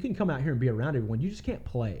 oh, you can come out here and be around everyone. You just can't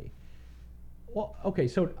play. Well, okay,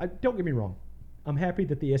 so don't get me wrong. I'm happy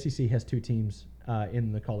that the SEC has 2 teams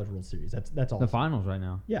in the College World Series. That's awesome. The finals right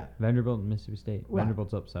now. Yeah. Vanderbilt and Mississippi State. Right.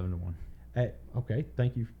 Vanderbilt's up 7-1. Okay,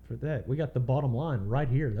 thank you for that. We got the bottom line right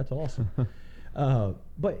here. That's awesome.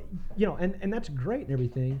 But, you know, and that's great and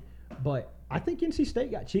everything, but I think NC State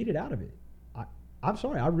got cheated out of it. I'm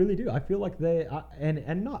sorry, I really do. I feel like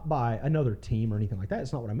and not by another team or anything like that.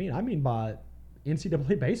 It's not what I mean. I mean by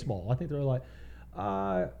NCAA baseball. I think they're like,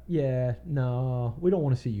 yeah, no, we don't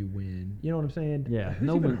want to see you win. You know what I'm saying? Yeah.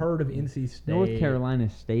 Who's even heard of NC State? North Carolina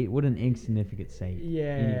State. What an insignificant state. Yeah.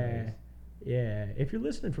 Anyways. Yeah. If you're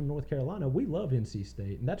listening from North Carolina, we love NC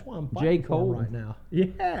State, and that's why I'm J. fighting for them Cole. right now.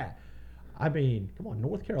 Yeah. I mean, come on,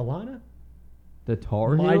 North Carolina? The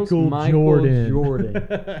Tar Heels? Michael Jordan.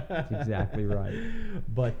 That's exactly right.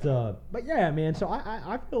 But yeah, man. So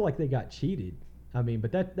I feel like they got cheated. I mean,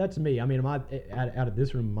 but that's me. I mean, am I out of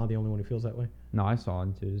this room? Am I the only one who feels that way? No, I saw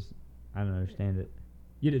it too. I don't understand it.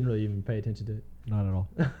 You didn't really even pay attention to it. Not at all.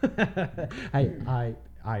 Hey,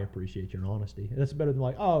 I appreciate your honesty. That's better than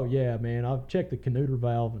like, oh yeah, man, I've checked the Canuter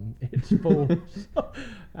valve and it's full.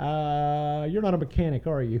 You're not a mechanic,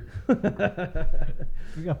 are you?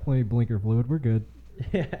 We got plenty of blinker fluid. We're good.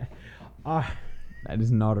 Yeah. That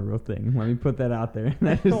is not a real thing. Let me put that out there.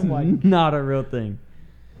 That is Oh my not a real thing.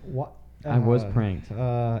 What? I was pranked.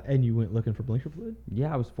 And you went looking for blinker fluid?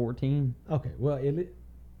 Yeah, I was 14. Okay, well,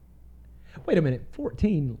 wait a minute,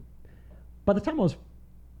 14. By the time I was,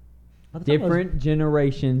 Different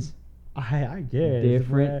generations. I guess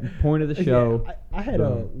Different point of the show. Yeah, I had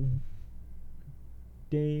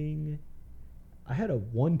I had a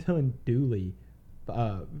 1-ton dually,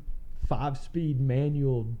 5-speed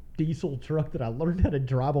manual diesel truck that I learned how to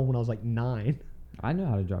drive on when I was like 9. I know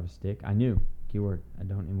how to drive a stick. I knew. Keyword. I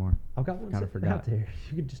don't anymore. I've got one Kinda sitting forgot. out there.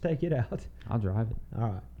 You can just take it out. I'll drive it. All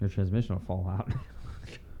right. Your transmission will fall out.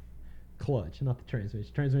 Clutch, not the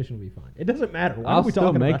transmission. Transmission will be fine. It doesn't matter. Why are I'll we still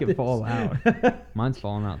talking make about it this? fall out. Mine's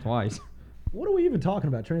fallen out twice. What are we even talking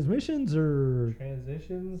about? Transmissions or?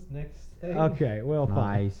 Transitions, next thing. Okay, well,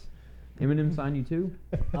 fine. Nice. Eminem signed you too?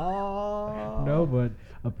 Oh. No, but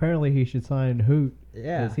apparently he should sign Hoot.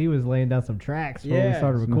 Yeah. Because he was laying down some tracks before we Yeah,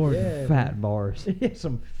 started some recording. Yeah. Fat bars. Yeah,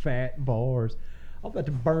 some fat bars. I'm about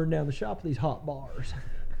to burn down the shop with these hot bars.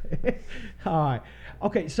 All right.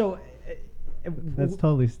 Okay, so. That's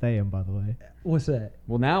totally staying, by the way. What's that?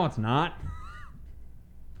 Well, now it's not.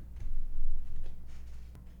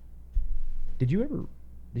 Did you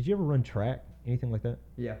ever run track? Anything like that?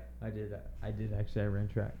 Yeah, I did. I did actually. I ran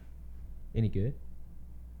track. Any good?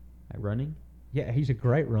 Running? Yeah, he's a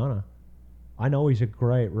great runner. I know he's a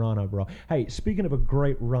great runner, bro. Hey, speaking of a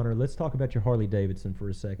great runner, let's talk about your Harley Davidson for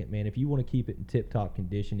a second, man. If you want to keep it in tip-top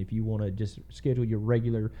condition, if you want to just schedule your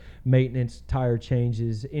regular maintenance, tire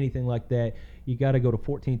changes, anything like that, you got to go to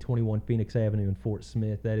 1421 Phoenix Avenue in Fort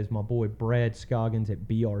Smith. That is my boy Brad Scoggins at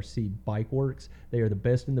BRC Bike Works. They are the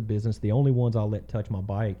best in the business, the only ones I'll let touch my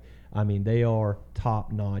bike. I mean, they are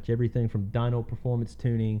top-notch. Everything from dyno performance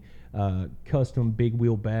tuning, custom big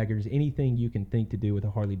wheel baggers, anything you can think to do with a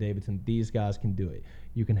Harley-Davidson, these guys can do it.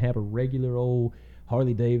 You can have a regular old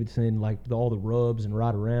Harley-Davidson, like with all the rubs and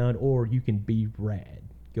ride around, or you can be rad.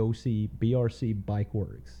 Go see BRC Bike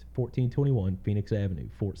Works, 1421 Phoenix Avenue,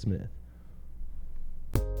 Fort Smith.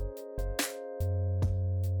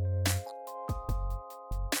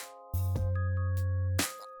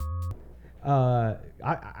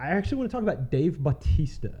 I actually want to talk about Dave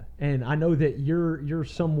Batista, and I know that you're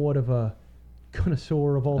somewhat of a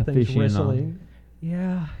connoisseur of all things Aficionado. wrestling.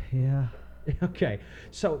 Yeah. Okay,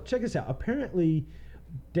 so check this out. Apparently,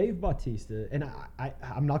 Dave Batista, and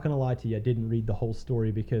I'm not going to lie to you, I didn't read the whole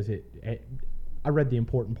story because I read the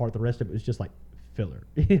important part. The rest of it was just like filler.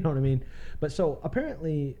 You know what I mean? But so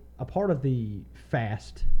apparently, a part of the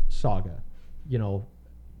Fast saga, you know,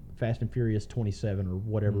 Fast and Furious 27 or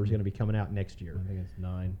whatever is going to be coming out next year. I think it's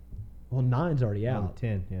 9. Well, 9's already Oh, out.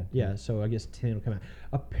 10, yeah. Yeah, so I guess 10 will come out.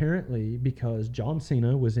 Apparently, because John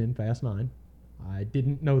Cena was in Fast 9. I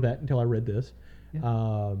didn't know that until I read this.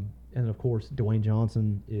 Yeah. And of course, Dwayne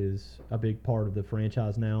Johnson is a big part of the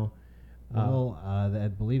franchise now. Well, I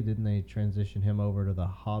believe, didn't they transition him over to the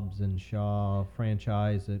Hobbs and Shaw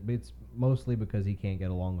franchise? It's mostly because he can't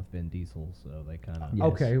get along with Vin Diesel, so they kind of... Yes.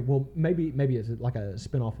 Okay, well, maybe it's like a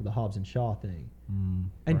spinoff of the Hobbs and Shaw thing.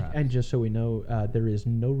 And just so we know, there is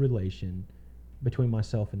no relation between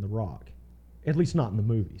myself and The Rock, at least not in the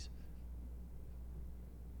movies.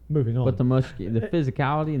 Moving on. But the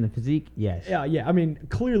physicality and the physique, yes. Yeah. I mean,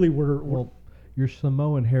 clearly we're Well, your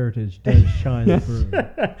Samoan heritage does shine through.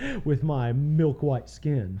 with my milk white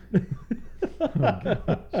skin.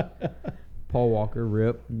 Paul Walker,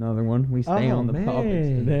 RIP, another one. We stay Oh, on the man. topics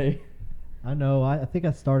today. I know. I think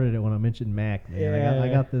I started it when I mentioned Mac. Man, Yeah. I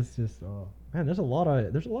got this just. Oh. Man, there's a lot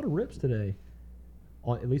of rips today,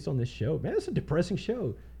 at least on this show. Man, it's a depressing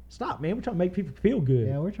show. Stop, man. We're trying to make people feel good.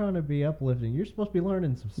 Yeah, we're trying to be uplifting. You're supposed to be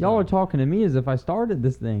learning some stuff. Y'all are talking to me as if I started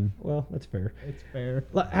this thing. Well, that's fair. It's fair.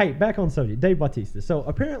 Hey, back on subject. Dave Batista. So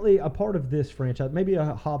apparently, a part of this franchise, maybe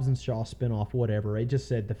a Hobbs and Shaw spinoff, whatever. It just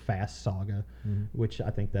said the Fast Saga, which I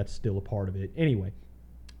think that's still a part of it. Anyway,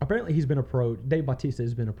 apparently Dave Batista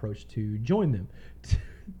has been approached to join them,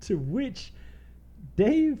 to which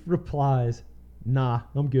Dave replies, "Nah,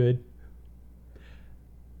 I'm good."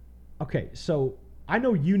 Okay, so I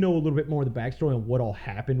know you know a little bit more of the backstory on what all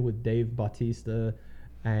happened with Dave Batista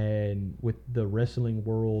and with the wrestling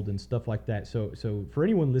world and stuff like that. So for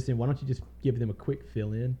anyone listening, why don't you just give them a quick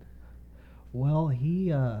fill in? Well, he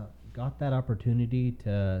got that opportunity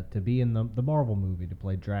to be in the Marvel movie to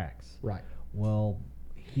play Drax. Right. Well,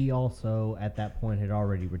 he also, at that point, had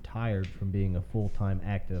already retired from being a full-time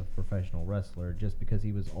active professional wrestler just because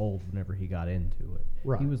he was old whenever he got into it.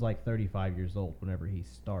 Right. He was like 35 years old whenever he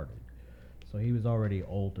started. So he was already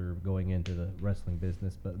older going into the wrestling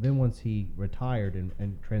business. But then once he retired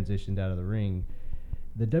and transitioned out of the ring,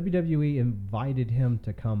 the WWE invited him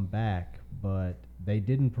to come back, but they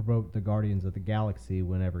didn't promote the Guardians of the Galaxy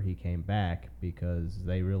whenever he came back because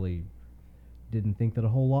they really didn't think that a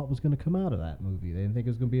whole lot was going to come out of that movie. They didn't think it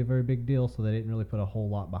was going to be a very big deal, so they didn't really put a whole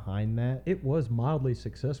lot behind that. It was mildly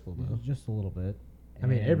successful, It though. was just a little bit. I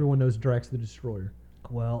mean, And, everyone knows Drax the Destroyer.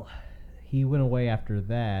 Well, he went away after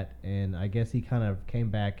that, and I guess he kind of came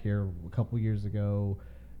back here a couple years ago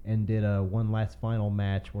and did a one last final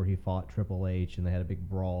match where he fought Triple H, and they had a big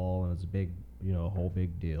brawl, and it was a big, a whole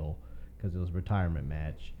big deal because it was a retirement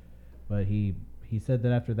match. But he said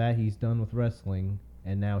that after that he's done with wrestling,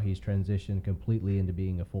 and now he's transitioned completely into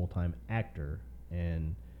being a full-time actor.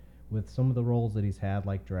 And with some of the roles that he's had,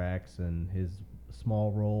 like Drax and his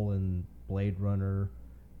small role in Blade Runner,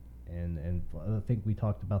 and I think we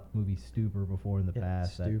talked about the movie Stuber before in the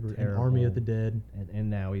past. Stuber, and Army of the Dead. And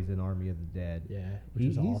now he's in Army of the Dead. Yeah, which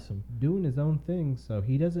is awesome. He's doing his own thing, so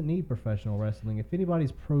he doesn't need professional wrestling. If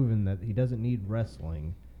anybody's proven that he doesn't need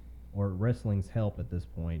wrestling or wrestling's help at this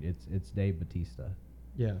point, it's Dave Batista.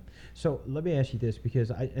 Yeah. So let me ask you this, because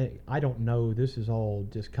I don't know. This is all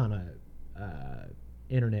just kind of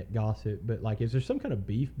internet gossip, but like, is there some kind of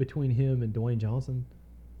beef between him and Dwayne Johnson?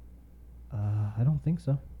 I don't think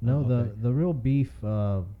so. No, okay. the real beef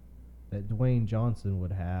that Dwayne Johnson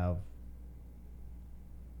would have,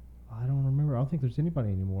 I don't remember. I don't think there's anybody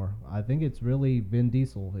anymore. I think it's really Vin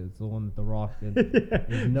Diesel. It's the one that The Rock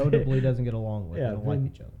is notably doesn't get along with. They don't like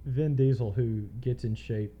each other. Vin Diesel, who gets in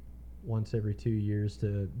shape once every 2 years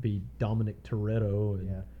to be Dominic Toretto. And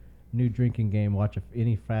Yeah. New drinking game. Watch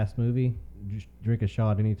any fast movie. Just drink a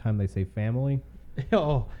shot anytime they say family.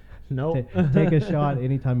 Oh, no. Take a shot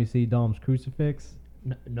anytime you see Dom's crucifix.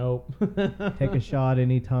 Nope. Take a shot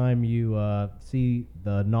anytime you see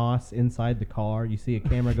the NOS inside the car. You see a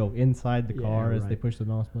camera go inside the car as they push the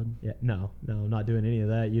NOS button. Yeah, no, not doing any of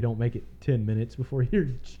that. You don't make it 10 minutes before you're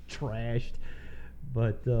trashed.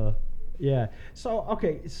 But yeah, so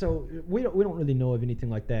okay, so we don't really know of anything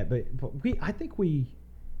like that, but I think we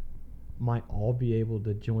might all be able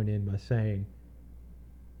to join in by saying,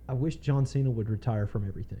 I wish John Cena would retire from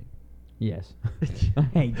everything. Yes. I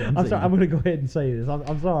hate John I'm sorry. Cena. I'm going to go ahead and say this.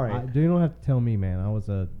 I'm sorry. You don't have to tell me, man. I was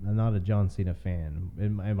not a John Cena fan.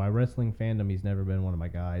 In my wrestling fandom, he's never been one of my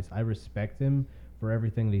guys. I respect him for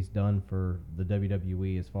everything that he's done for the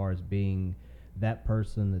WWE, as far as being that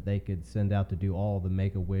person that they could send out to do all the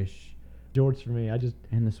Make-A-Wish. George, for me, I just...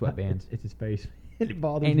 And the sweatbands. It's his face. It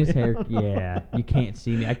bothers And me. his hair. Yeah. You can't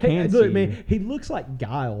see me. I can't Look, see man, you. he looks like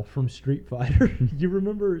Guile from Street Fighter. You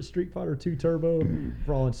remember Street Fighter 2 Turbo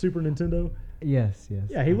on Super Nintendo? Yes.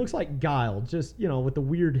 Yeah, he looks like Guile, just, with the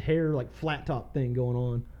weird hair, like flat top thing going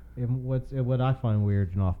on. And what I find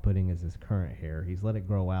weird and off-putting is his current hair. He's let it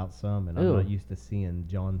grow out some, and I'm Ew. not used to seeing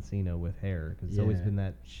John Cena with hair, because it's always Yeah. been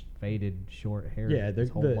that faded short hair Yeah,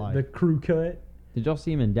 his whole life. the crew cut. Did y'all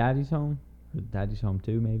see him in Daddy's Home? Or Daddy's Home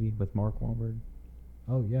 2, maybe, with Mark Wahlberg?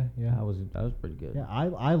 Oh yeah. That was pretty good. Yeah,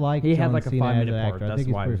 I like He John had like a Cena as 5-minute an part. actor. I That's think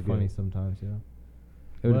he's why it was pretty funny good. sometimes. Yeah.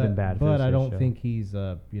 It would have been bad. If it But was I his don't show. think he's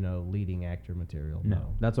leading actor material.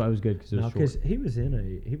 No, that's why it was good, because it was Because short. he was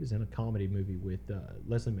in a comedy movie with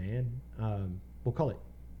Leslie Mann. We'll call it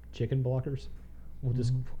Chicken Blockers. We'll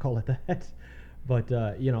just call it that. But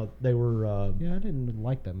they were. Yeah, I didn't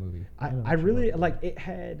like that movie. I really like it.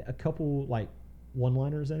 Had a couple like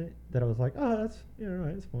one-liners in it that I was like, oh, that's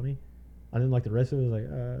right, it's funny. I didn't like the rest of it. I was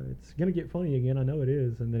like, it's gonna get funny again. I know it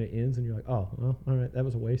is, and then it ends, and you're like, oh, well, all right, that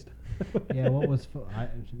was a waste. Yeah, what was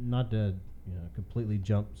not to completely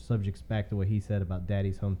jump subjects back to what he said about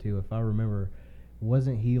Daddy's Home 2. If I remember,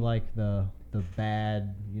 wasn't he like the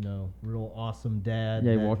bad, real awesome dad?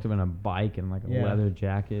 Yeah, he that- walked up on a bike and like a Yeah. leather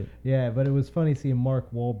jacket. Yeah, but it was funny seeing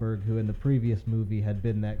Mark Wahlberg, who in the previous movie had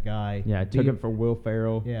been that guy. Yeah, I took it for Will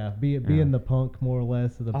Ferrell. Yeah, being the punk more or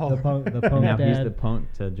less, the punk And now dad. he's the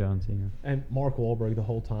punk to John Cena. And Mark Wahlberg the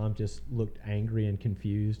whole time just looked angry and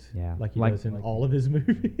confused. Yeah, like he like- does in all of his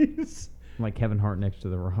movies. Like Kevin Hart next to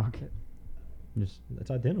The Rock. Just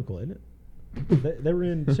That's identical, isn't it? they were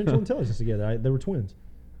in Central Intelligence together. They were twins.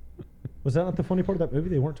 Was that not the funny part of that movie?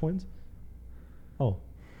 They weren't twins? Oh,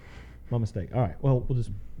 my mistake. All right. Well, we'll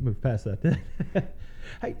just move past that then.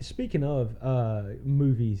 Hey, speaking of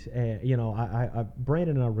movies,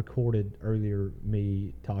 Brandon and I recorded earlier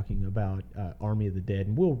me talking about Army of the Dead,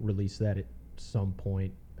 and we'll release that at some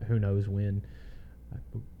point. Who knows when?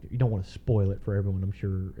 You don't want to spoil it for everyone. I'm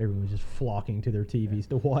sure everyone's just flocking to their TVs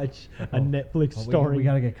to watch a Netflix starring. We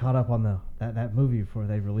got to get caught up on that movie before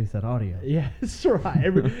they release that audio. Yeah, that's right.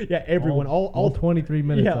 Everyone, all 23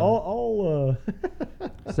 minutes. Yeah, of it. all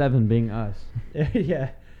 7 being us.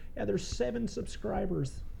 yeah. There's 7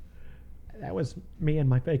 subscribers. That was me and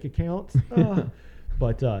my fake account.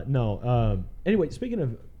 But no. Anyway,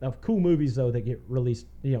 speaking of cool movies though that get released,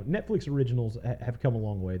 Netflix originals have come a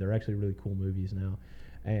long way. They're actually really cool movies now.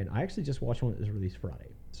 and I actually just watched one that was released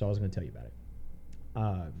Friday, so I was going to tell you about it.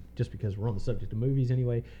 Just because we're on the subject of movies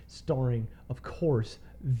anyway, starring, of course,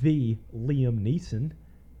 the Liam Neeson.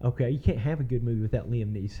 Okay, you can't have a good movie without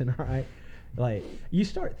Liam Neeson, all right? Like, you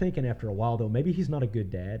start thinking after a while, though, maybe he's not a good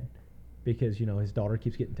dad because, his daughter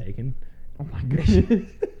keeps getting taken. Oh, my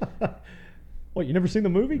goodness. What, you never seen the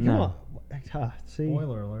movie? Come No. on. See?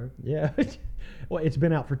 Spoiler alert. Yeah. Well, it's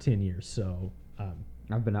been out for 10 years, so...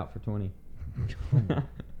 I've been out for 20. Get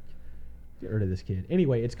rid of this kid.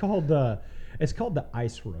 Anyway, it's called the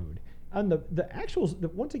Ice Road, and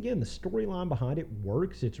once again, the storyline behind it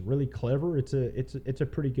works. It's really clever. It's a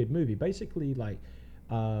pretty good movie. Basically,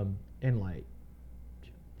 in like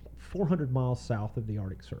 400 miles south of the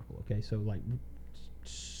Arctic Circle. Okay, so like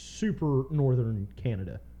super northern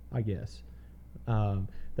Canada, I guess.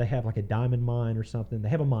 They have like a diamond mine or something. They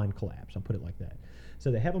have a mine collapse. I'll put it like that. So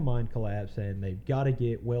they have a mine collapse, and they've got to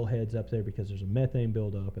get wellheads up there because there's a methane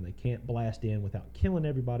buildup, and they can't blast in without killing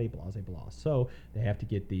everybody, blah, blah, blah. So they have to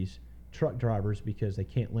get these truck drivers because they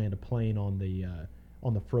can't land a plane on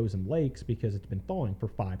the frozen lakes because it's been thawing for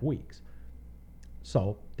 5 weeks.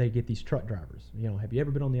 So they get these truck drivers. Have you ever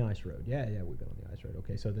been on the ice road? Yeah, we've been on the ice road.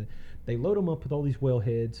 Okay, so they load them up with all these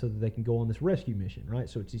wellheads so that they can go on this rescue mission, right?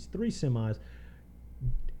 So it's these 3 semis,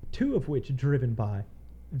 2 of which driven by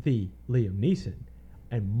the Liam Neeson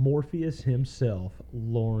and Morpheus himself,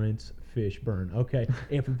 Lawrence Fishburne. Okay,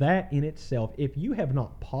 if that in itself, if you have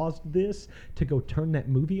not paused this to go turn that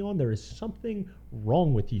movie on, there is something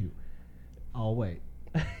wrong with you. I'll wait.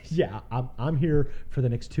 Yeah, I'm here for the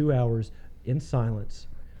next 2 hours in silence,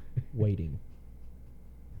 waiting.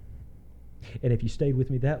 And if you stayed with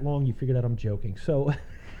me that long, you figured out I'm joking. So,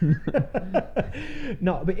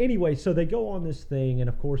 no, but anyway, so they go on this thing, and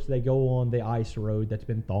of course they go on the ice road that's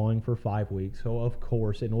been thawing for 5 weeks. So, of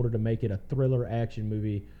course, in order to make it a thriller action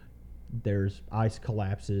movie, there's ice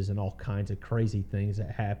collapses and all kinds of crazy things that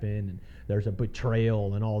happen, and there's a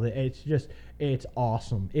betrayal and all that. It's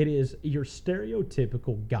awesome. It is your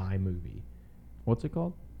stereotypical guy movie. What's it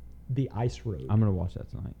called? The Ice Road. I'm going to watch that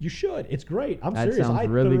tonight. You should. It's great. I'm That serious. sounds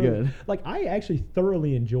really good. Like, I actually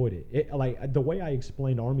thoroughly enjoyed it. Like, the way I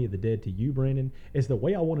explained Army of the Dead to you, Brandon, is the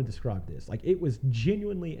way I want to describe this. Like, it was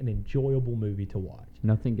genuinely an enjoyable movie to watch.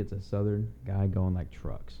 Nothing gets a southern guy going like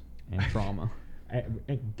trucks and trauma. And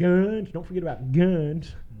guns. Don't forget about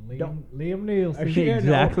guns. Liam Nielsen. Yeah, no,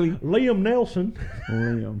 Exactly. Liam Nelson.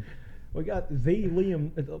 Liam. We got the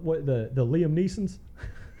Liam, the Liam Neesons.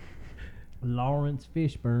 Lawrence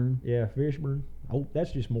Fishburne. Yeah, Fishburne. Oh,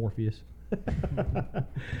 that's just Morpheus.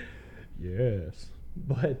 Yes,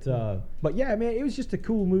 but yeah, man, it was just a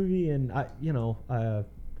cool movie, and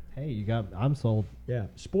Hey, I'm sold. yeah.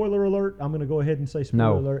 Spoiler alert! I'm gonna go ahead and say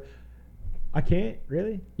spoiler No. alert. I can't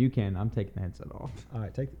really. You can. I'm taking the headset off. All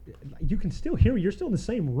right, you can still hear me. You're still in the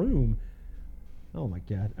same room. Oh my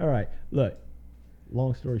God! All right, look.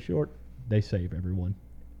 Long story short, they save everyone.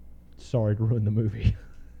 Sorry to ruin the movie.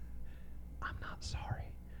 I'm not sorry.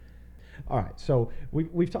 All right, so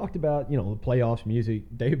we've talked about the playoffs, music,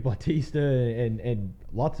 Dave Batista, and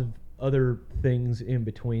lots of other things in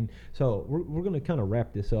between. So we're going to kind of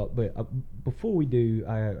wrap this up, but before we do,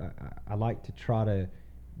 I like to try to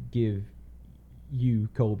give you,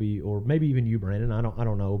 Colby, or maybe even you, Brandon. I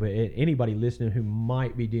don't know, but anybody listening who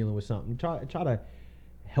might be dealing with something, try to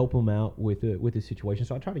help them out with the situation.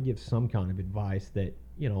 So I try to give some kind of advice that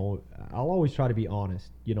I'll always try to be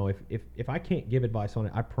honest. If I can't give advice on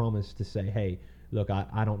it, I promise to say, hey, look,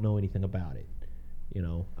 I don't know anything about it.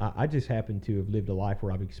 I just happen to have lived a life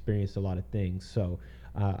where I've experienced a lot of things. So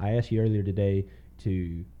I asked you earlier today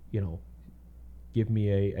to give me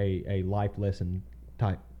a life lesson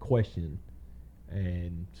type question,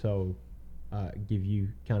 and so give you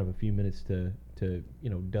kind of a few minutes to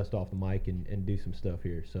dust off the mic and do some stuff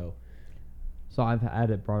here. So I've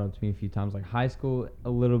had it brought up to me a few times, like high school a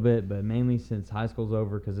little bit, but mainly since high school's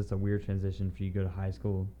over, because it's a weird transition for you to go to high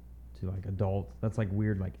school to like adult. That's like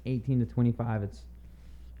weird, like 18 to 25.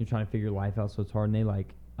 You're trying to figure your life out, so it's hard. And they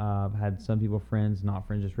I've had some people, friends, not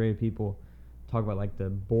friends, just regular people, talk about like the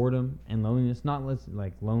boredom and loneliness. Not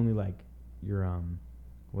like lonely, like you're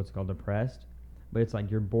what's it called, depressed, but it's like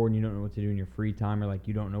you're bored and you don't know what to do in your free time, or like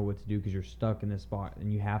you don't know what to do because you're stuck in this spot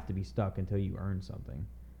and you have to be stuck until you earn something.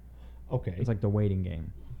 Okay. It's like the waiting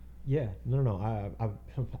game. Yeah, no.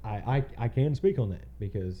 I can speak on that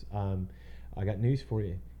because I got news for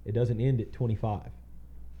you. It doesn't end at 25.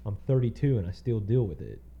 I'm 32 and I still deal with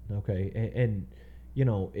it. Okay, and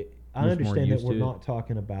I understand that we're not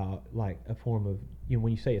talking about like a form of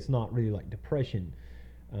when you say it's not really like depression.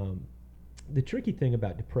 The tricky thing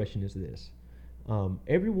about depression is this: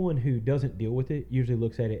 Everyone who doesn't deal with it usually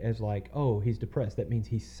looks at it as like, oh, he's depressed. That means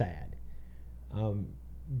he's sad. Um,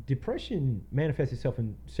 Depression manifests itself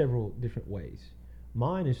in several different ways.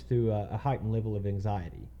 Mine is through a heightened level of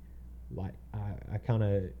anxiety. Like I kind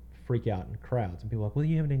of freak out in crowds, and people are like, well,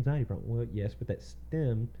 you have an anxiety problem. Well, yes, but that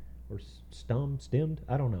stemmed.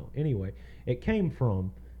 I don't know. Anyway, it came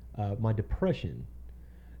from my depression.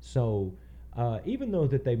 So even though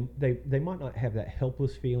that they might not have that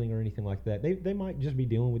helpless feeling or anything like that, they might just be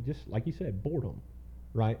dealing with, just like you said, boredom,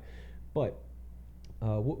 right? But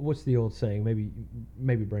what's the old saying?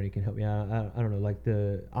 Maybe Brandon can help me. I don't know, like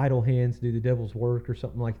the idle hands do the devil's work or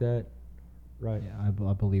something like that, right? Yeah,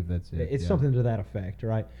 I believe that's it. It's yeah. something to that effect,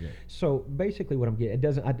 right? Yeah. So basically, what I'm getting, it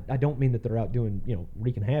doesn't. I don't mean that they're out doing,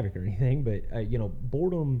 wreaking havoc or anything, but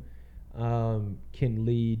boredom can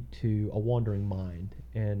lead to a wandering mind,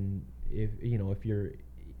 and if you're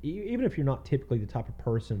even if you're not typically the type of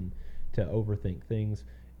person to overthink things,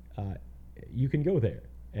 uh, you can go there.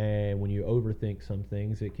 And when you overthink some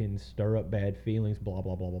things, it can stir up bad feelings, blah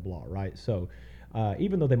blah blah blah blah, right? So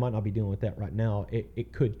even though they might not be dealing with that right now,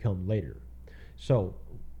 it could come later. So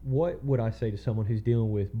what would I say to someone who's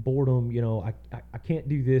dealing with boredom? I can't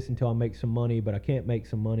do this until I make some money, but I can't make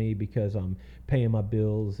some money because I'm paying my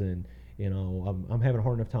bills, and I'm having a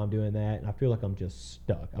hard enough time doing that, and I feel like I'm just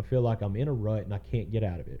stuck. I feel like I'm in a rut and I can't get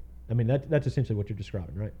out of it. I mean, that's essentially what you're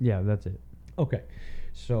describing, right? Yeah, that's it. Okay.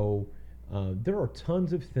 So there are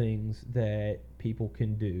tons of things that people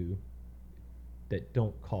can do that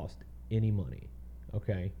don't cost any money,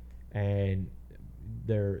 okay? And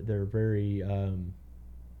they're very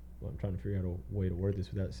well, I'm trying to figure out a way to word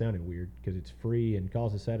this without sounding weird, because it's free and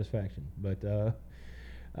causes satisfaction. But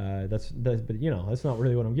that's but that's not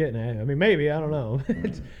really what I'm getting at. I mean, maybe, I don't know.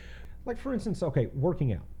 It's, like, for instance, okay,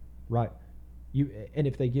 working out, right? And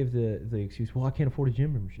if they give the excuse, well, I can't afford a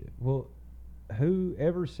gym membership. Well,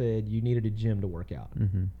 whoever said you needed a gym to work out?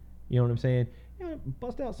 Mm-hmm. You know what I'm saying?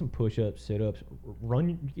 Bust out some push-ups, sit-ups,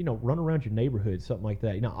 run around your neighborhood, something like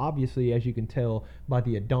that. Obviously, as you can tell by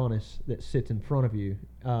the Adonis that sits in front of you,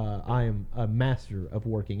 I am a master of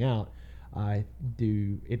working out. I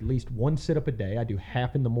do at least one sit-up a day. I do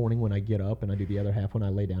half in the morning when I get up, and I do the other half when I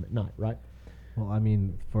lay down at night, right? Well, I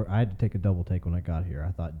mean, I had to take a double take when I got here.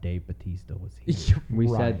 I thought Dave Batista was here. We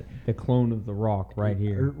Right. said the clone of The Rock right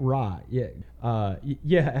here. Right. Yeah.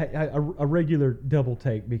 A regular double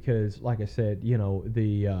take, because, like I said,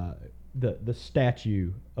 the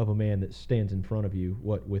statue of a man that stands in front of you,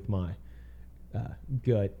 what with my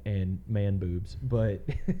gut and man boobs, but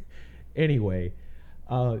anyway,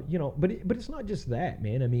 but it's not just that,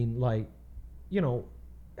 man. I mean, like,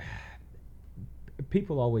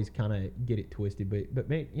 people always kind of get it twisted, but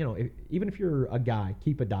man, even if you're a guy,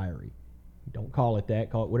 keep a diary. Don't call it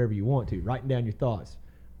that. Call it whatever you want to. Writing down your thoughts.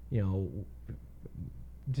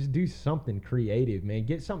 Just do something creative, man.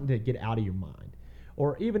 Get something to get out of your mind.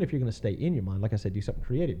 Or even if you're going to stay in your mind, like I said, do something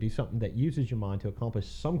creative. Do something that uses your mind to accomplish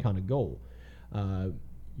some kind of goal.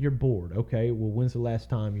 You're bored. Okay, well, when's the last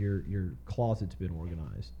time your closet's been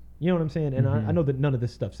organized? You know what I'm saying? And I know that none of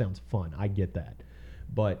this stuff sounds fun. I get that.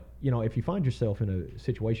 But, if you find yourself in a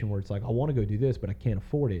situation where it's like, I want to go do this, but I can't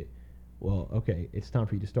afford it, well, okay, it's time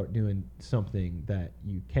for you to start doing something that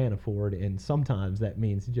you can afford. And sometimes that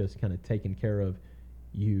means just kind of taking care of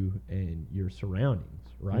you and your surroundings,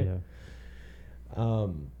 right? Yeah.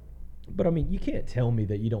 But, I mean, you can't tell me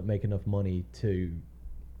that you don't make enough money to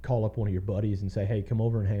call up one of your buddies and say, hey, come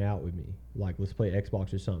over and hang out with me. Like, let's play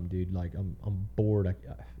Xbox or something, dude. Like, I'm bored.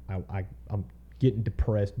 I'm getting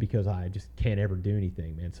depressed because I just can't ever do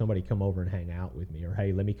anything, man. Somebody come over and hang out with me, or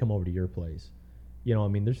hey, let me come over to your place. I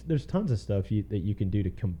mean, there's tons of stuff that you can do to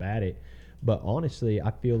combat it, but honestly, I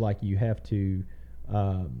feel like you have to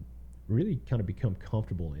really kind of become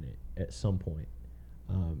comfortable in it at some point.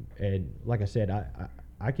 And like I said,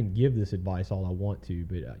 I can give this advice all I want to,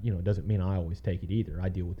 but it doesn't mean I always take it either. I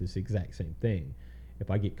deal with this exact same thing. If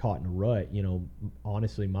I get caught in a rut,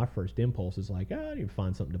 honestly, my first impulse is like, I need to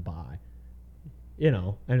find something to buy.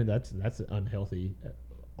 And that's unhealthy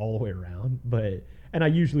all the way around. And I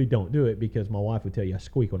usually don't do it because my wife would tell you I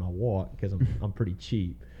squeak when I walk because I'm pretty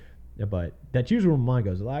cheap. But that's usually where my mind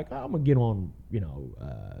goes. Like, I'm gonna get on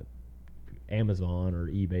Amazon or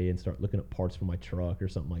eBay and start looking at parts for my truck or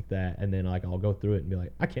something like that. And then I'll go through it and be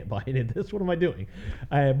like, I can't buy any of this. What am I doing?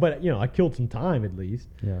 But I killed some time at least.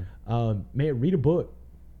 Yeah. Man, read a book.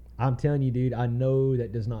 I'm telling you, dude, I know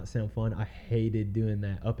that does not sound fun. I hated doing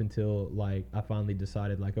that up until, like, I finally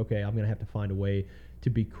decided, like, okay, I'm going to have to find a way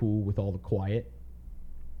to be cool with all the quiet,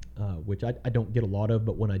 which I don't get a lot of,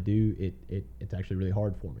 but when I do, it's actually really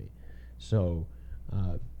hard for me. So,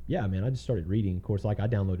 Yeah, man, I just started reading. Of course, like I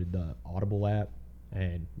downloaded the Audible app,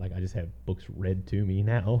 and like I just have books read to me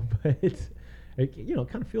now. But it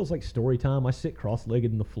kind of feels like story time. I sit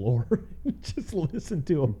cross-legged on the floor, and just listen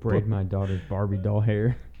to a Braid book. my daughter's Barbie doll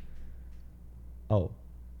hair. Oh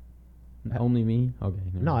Only me? Okay.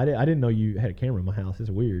 no, I didn't know you had a camera in my house. It's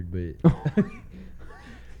weird, but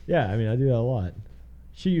yeah, I mean I do that a lot.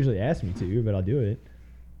 She usually asks me to, but I'll do it.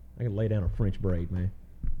 I can lay down a French braid, man.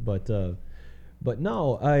 But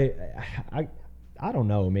no, I don't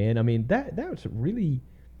know, man. I mean that's really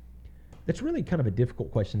kind of a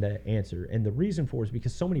difficult question to answer, and the reason for it is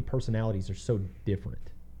because so many personalities are so different.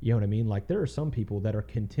 You know what I mean? Like there are some people that are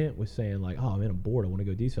content with saying like, "Oh man, I'm bored. I want to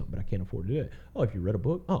go do something, but I can't afford to do it." Oh, if you read a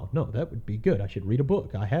book, oh no, that would be good. I should read a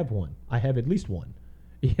book. I have one. I have at least one.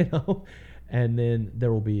 You know, and then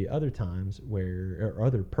there will be other times where, or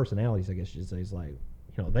other personalities, I guess you should say, is like,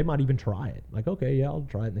 they might even try it. Like, okay, yeah, I'll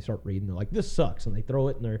try it. And they start reading. They're like, this sucks, and they throw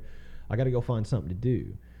it, and I got to go find something to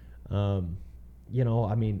do.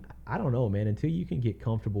 I mean, I don't know, man. Until you can get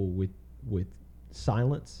comfortable with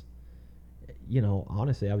silence,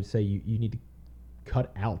 honestly, I would say you need to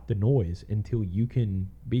cut out the noise until you can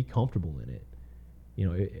be comfortable in it.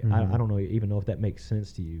 I don't know even know if that makes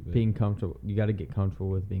sense to you. But being comfortable, you got to get comfortable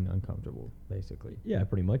with being uncomfortable, basically. Yeah,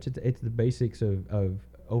 pretty much. It's the basics of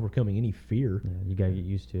overcoming any fear. Yeah, you got to get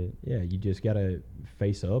used to it. Yeah, you just got to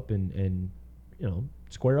face up and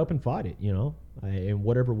square up and fight it. In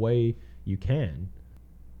whatever way you can.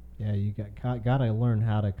 Yeah, you got to learn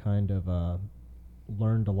how to kind of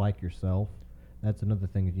learn to like yourself. That's another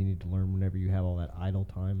thing that you need to learn whenever you have all that idle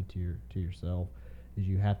time to yourself, is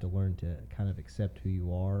you have to learn to kind of accept who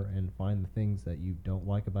you are and find the things that you don't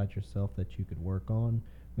like about yourself that you could work on.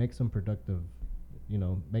 Make something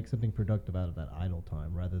productive out of that idle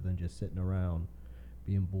time rather than just sitting around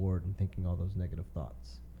being bored and thinking all those negative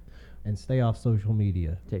thoughts. And stay off social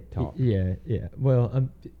media. TikTok. Yeah. Well,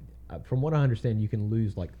 from what I understand, you can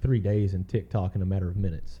lose like 3 days in TikTok in a matter of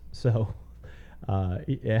minutes. So,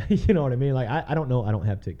 yeah, you know what I mean? Like, I don't know. I don't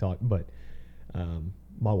have TikTok, but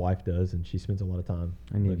my wife does, and she spends a lot of time.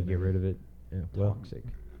 I need to get rid of it. Yeah, Toxic.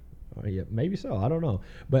 Yeah, maybe so. I don't know.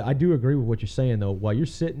 But I do agree with what you're saying, though. While you're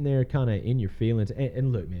sitting there kind of in your feelings,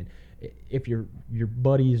 and look, man, if your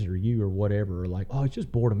buddies or you or whatever are like, oh, it's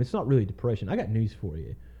just boredom. It's not really depression. I got news for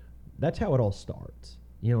you. That's how it all starts.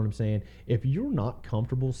 You know what I'm saying? If you're not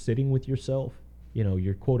comfortable sitting with yourself,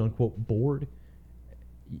 you're quote unquote bored.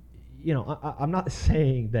 I'm not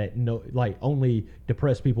saying that only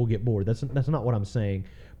depressed people get bored. That's not what I'm saying.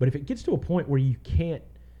 But if it gets to a point where you can't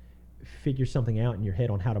figure something out in your head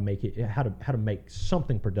on how to make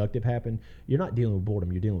something productive happen, you're not dealing with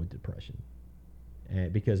boredom. You're dealing with depression.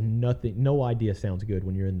 Because no idea sounds good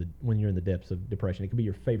when you're in the depths of depression. It can be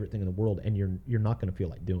your favorite thing in the world, and you're not going to feel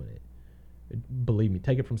like doing it. Believe me,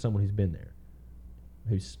 take it from someone who's been there,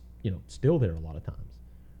 who's still there a lot of times.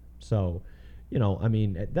 So, I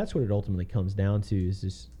mean, that's what it ultimately comes down to. Is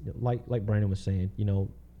this like Brandon was saying? You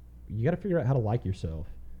got to figure out how to like yourself,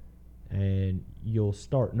 and you'll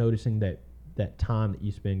start noticing that time that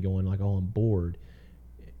you spend going like, oh, I'm bored.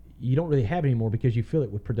 You don't really have it anymore because you fill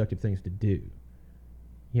it with productive things to do.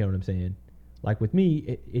 You know what I'm saying? Like with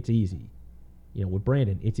me, it's easy. With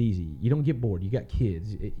Brandon, it's easy. You don't get bored. You got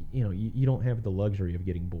kids. You don't have the luxury of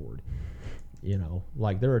getting bored.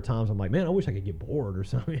 Like there are times I'm like, man, I wish I could get bored or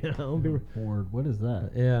something. Bored? What is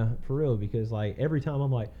that? Yeah, for real. Because like every time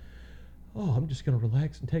I'm like, oh, I'm just gonna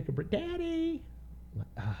relax and take a break, Daddy. I'm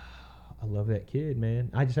like, I love that kid, man.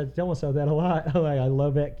 I just have to tell myself that a lot. Like I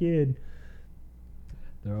love that kid.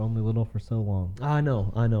 They're only little for so long. I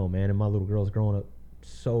know, man. And my little girl's growing up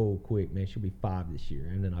so quick, man. She'll be 5 this year,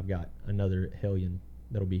 and then I've got another hellion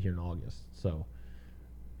that'll be here in August. So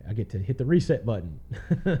I get to hit the reset button.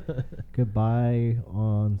 Goodbye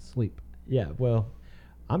on sleep. Yeah, well,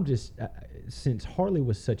 I'm just since Harley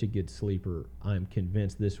was such a good sleeper, I'm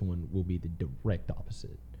convinced this one will be the direct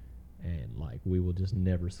opposite, and like we will just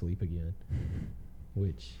never sleep again.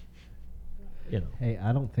 Which, Hey,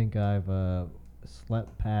 I don't think I've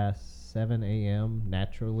slept past 7 a.m.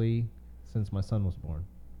 naturally since my son was born.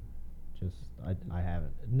 I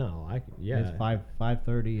haven't. No, yeah. It's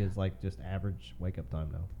 5:30 is like just average wake up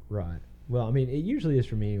time now. Right. Well, I mean, it usually is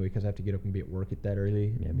for me anyway because I have to get up and be at work at that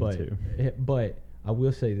early. Yeah, me too. But I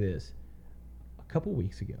will say this: a couple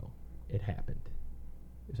weeks ago, it happened.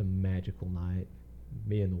 It was a magical night.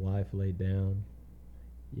 Me and the wife laid down.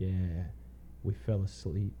 Yeah, we fell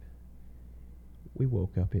asleep. We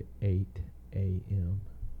woke up at 8 a.m.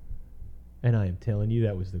 And I am telling you,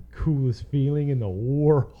 that was the coolest feeling in the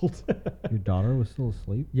world. Your daughter was still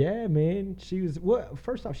asleep? Yeah, man. She was, well,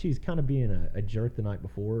 first off, she was kind of being a jerk the night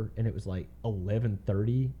before, and it was like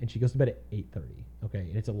 11:30, and she goes to bed at 8:30. Okay,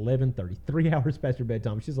 and it's 11:30, 3 hours past her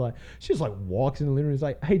bedtime. She's like walks in the living room, and is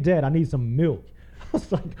like, "Hey, Dad, I need some milk." I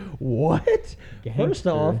was like, "What?" First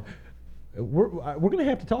off, we're gonna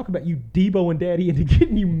have to talk about you Debo and Daddy into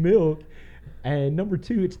getting you milk. And number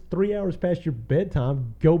two, it's 3 hours past your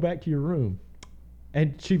bedtime. Go back to your room.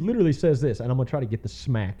 And she literally says this, and I'm gonna try to get the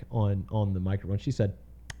smack on the microphone. She said,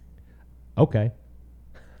 "Okay,"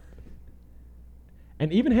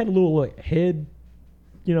 and even had a little head,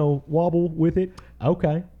 wobble with it.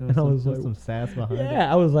 Okay, and I was like, some sass behind it.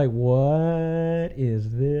 yeah, I was like, "What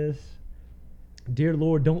is this? Dear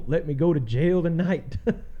Lord, don't let me go to jail tonight."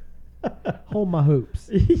 Hold my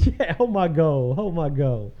hoops. Yeah, hold my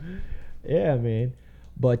goal. Yeah, man.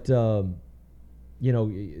 But and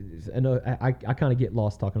I kind of get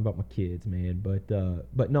lost talking about my kids, man.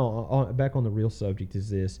 But no, back on the real subject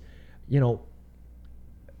is this.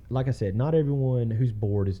 Like I said, not everyone who's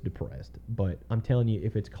bored is depressed. But I'm telling you,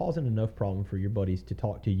 if it's causing enough problem for your buddies to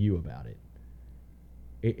talk to you about it,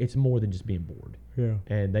 it's more than just being bored. Yeah.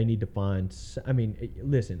 And they need to find. I mean,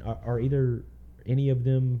 listen, are either any of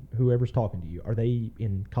them, whoever's talking to you, are they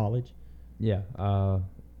in college? Yeah,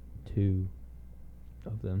 2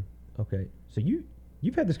 of them. Okay, so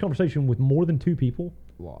you've had this conversation with more than 2 people?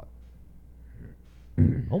 A lot.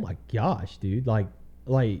 Oh my gosh, dude! Like.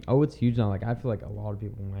 Oh, it's huge now. Like, I feel like a lot of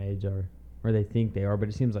people my age are, or they think they are, but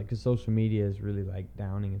it seems like because social media is really like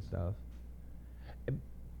downing and stuff.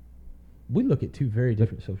 We look at 2 very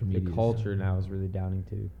different social media. The culture now is really downing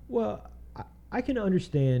too. Well, I can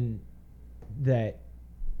understand that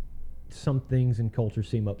some things in culture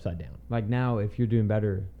seem upside down. Like now, if you're doing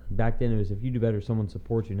better, back then it was if you do better, someone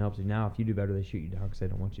supports you and helps you. Now, if you do better, they shoot you down because they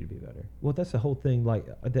don't want you to be better. Well, that's the whole thing. Like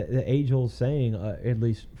the age-old saying, at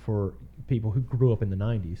least for people who grew up in the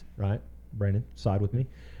 90s, right? Brandon, side with me,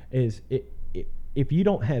 is if you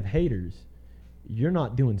don't have haters, you're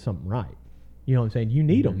not doing something right. You know what I'm saying? You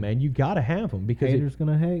need them, man. You got to have them because haters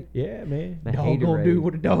gonna hate. Yeah, man. The Dog hater gonna do rate.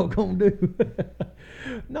 what a dog gonna do.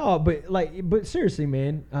 No, but seriously,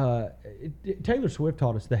 man. Taylor Swift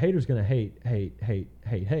taught us the hater's gonna hate. Had to Hate,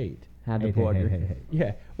 plug hate, her. hate, hate.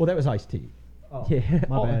 Yeah. Well, that was Ice-T. Oh, Yeah.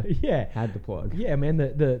 my bad. Yeah. Had to plug. Yeah, man.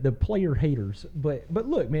 The player haters. But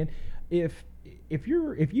look, man. If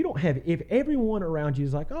everyone around you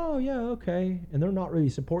is like, oh yeah, okay, and they're not really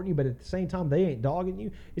supporting you, but at the same time they ain't dogging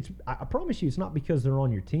you, I promise you, it's not because they're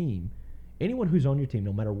on your team. Anyone who's on your team,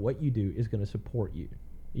 no matter what you do, is going to support you.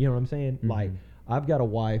 You know what I'm saying? Mm-hmm. Like, I've got a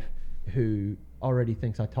wife who already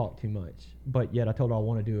thinks I talk too much, but yet I told her I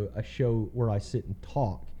want to do a show where I sit and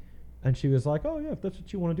talk, and she was like, oh yeah, if that's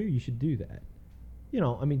what you want to do, you should do that.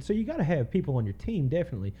 So you got to have people on your team,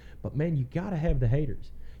 definitely, but man, you got to have the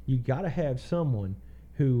haters. You got to have someone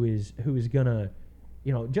who is gonna,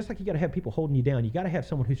 just like you got to have people holding you down. You got to have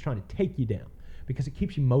someone who's trying to take you down because it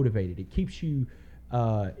keeps you motivated. It keeps you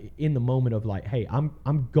in the moment of like, hey,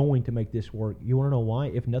 I'm going to make this work. You want to know why?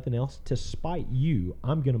 If nothing else, to spite you,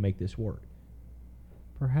 I'm gonna make this work.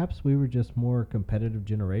 Perhaps we were just more competitive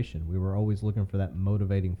generation. We were always looking for that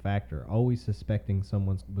motivating factor, always suspecting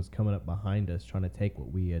someone was coming up behind us trying to take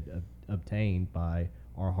what we had obtained by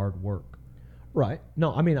our hard work. Right.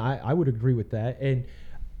 No, I mean, I would agree with that. And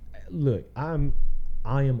look, I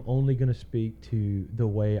am only going to speak to the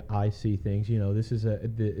way I see things. This is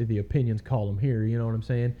the opinions column here. You know what I'm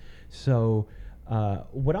saying? So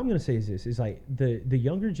what I'm going to say is this: is like the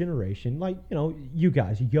younger generation, like you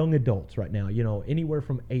guys, young adults right now. Anywhere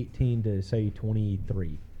from 18 to say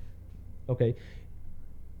 23. Okay.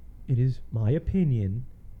 It is my opinion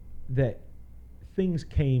that things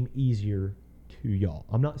came easier to y'all.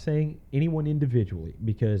 I'm not saying anyone individually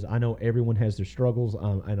because I know everyone has their struggles,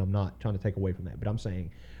 and I'm not trying to take away from that. But I'm saying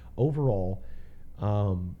overall,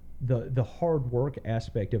 the hard work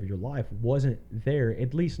aspect of your life wasn't there,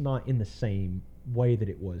 at least not in the same way that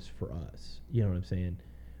it was for us. You know what I'm saying?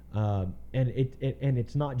 And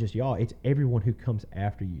it's not just y'all; it's everyone who comes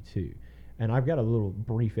after you too. And I've got a little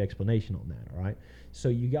brief explanation on that. All right. So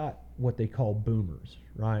you got what they call boomers,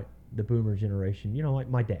 right? The boomer generation. Like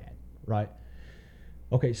my dad, right?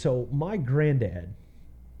 Okay, so my granddad,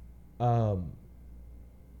 God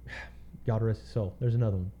rest his soul. There's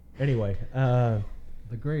another one. Anyway,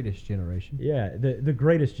 The greatest generation. yeah, the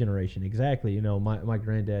greatest generation, exactly. My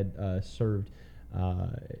granddad served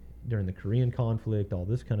during the Korean conflict, all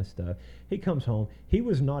this kind of stuff. He comes home. He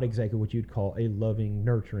was not exactly what you'd call a loving,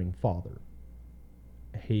 nurturing father.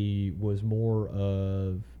 He was more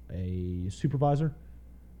of a supervisor.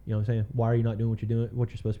 You know what I'm saying? Why are you not doing what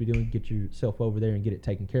you're supposed to be doing? Get yourself over there and get it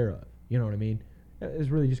taken care of. You know what I mean? It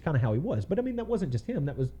was really just kind of how he was. But I mean, that wasn't just him.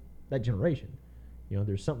 That was that generation. You know,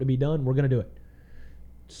 there's something to be done. We're going to do it.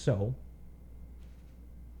 So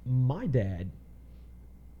my dad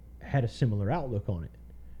had a similar outlook on it.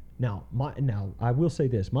 Now I will say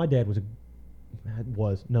this: my dad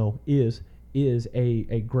is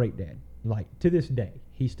a great dad. Like, to this day,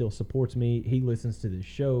 he still supports me. He listens to this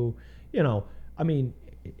show. You know, I mean,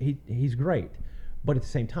 he's great. But at the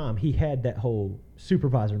same time, he had that whole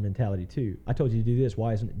supervisor mentality too. I told you to do this.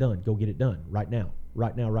 Why isn't it done? Go get it done right now.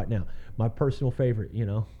 Right now, right now. My personal favorite, you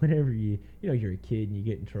know, whenever you're a kid and you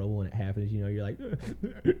get in trouble and it happens, you know, you're like,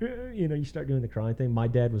 you know, you start doing the crying thing. My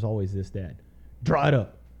dad was always this dad. Dry it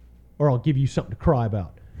up, or I'll give you something to cry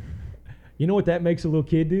about. You know what that makes a little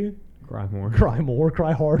kid do? Cry more. Cry more,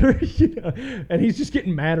 cry harder. You know? And he's just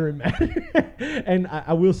getting madder and madder. And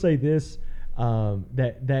I will say this,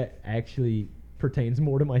 that actually pertains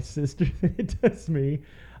more to my sister than it does me.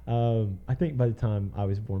 I think by the time I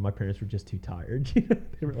was born, my parents were just too tired. You know?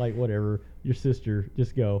 They were like, whatever, your sister,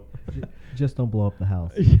 just go. Just don't blow up the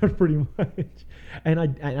house. Yeah, pretty much. And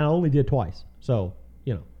I only did twice. So,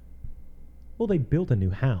 you know. Well, they built a new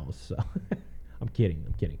house. So I'm kidding.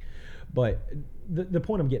 But the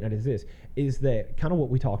point I'm getting at is that kind of what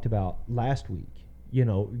we talked about last week, you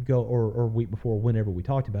know, or week before, whenever we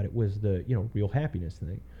talked about it, was the, you know, real happiness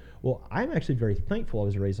thing. Well, I'm actually very thankful I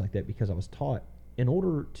was raised like that, because I was taught in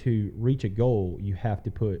order to reach a goal, you have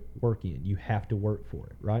to put work in. You have to work for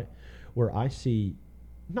it, right? Where I see,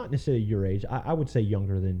 not necessarily your age, I would say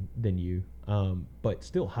younger than you, but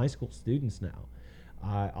still high school students now.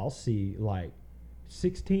 I'll see like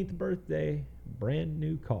 16th birthday, brand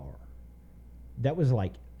new car. That was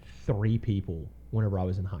like 3 people whenever I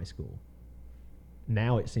was in high school.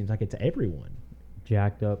 Now it seems like it's everyone.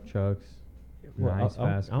 Jacked up trucks. Well, Nice,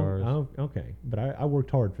 fast cars. Okay, but I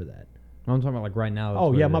worked hard for that. I'm talking about like right now.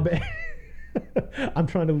 Oh, yeah, my bad. I'm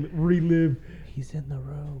trying to relive. He's in the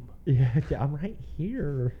room. Yeah, I'm right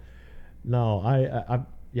here. No,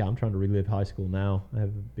 I'm trying to relive high school now. I have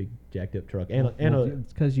a big jacked up truck.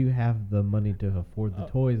 It's because you have the money to afford the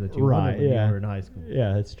toys that you wanted when you were in high school.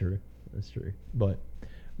 Yeah, that's true. But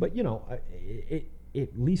you know, it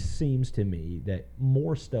at least seems to me that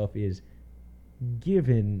more stuff is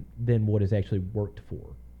given than what is actually worked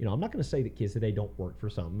for. You know, I'm not going to say that kids today don't work for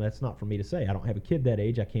something. That's not for me to say. I don't have a kid that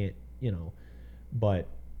age. I can't, you know. But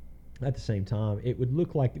at the same time, it would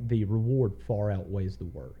look like the reward far outweighs the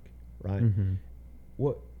work, right? Mm-hmm.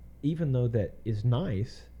 Even though that is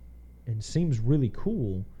nice and seems really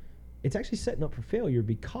cool, it's actually setting up for failure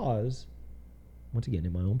because, once again,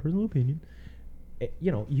 in my own personal opinion,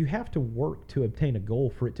 you know, you have to work to obtain a goal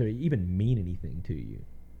for it to even mean anything to you.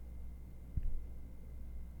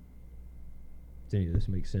 Does any of this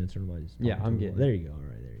make sense, or am I just I'm getting there? You go. All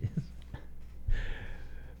right, there it is.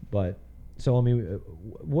 But so, I mean,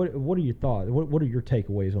 what are your thoughts? What are your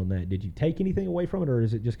takeaways on that? Did you take anything away from it, or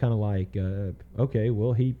is it just kind of like, okay,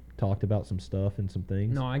 well, he talked about some stuff and some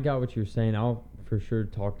things? No, I got what you were saying. I'll for sure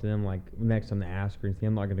talk to them like next time they ask or anything.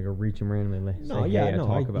 I'm not going to go reach them randomly and say, I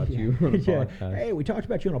talk about you on a podcast. Hey, we talked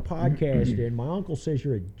about you on a podcast, and my uncle says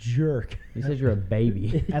you're a jerk. He says you're a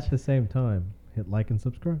baby. At the same time, hit like and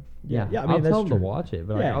subscribe. Yeah, I mean, I'll tell them true. to watch it,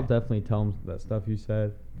 but I'll definitely tell them that stuff you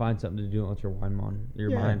said. Find something to do. Don't let your mind wander.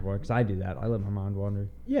 Your mind wander. Because I do that. I let my mind wander.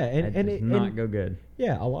 Yeah, and it does not go good.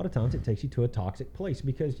 Yeah, a lot of times it takes you to a toxic place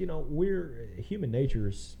because, you know, human nature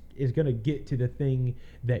is going to get to the thing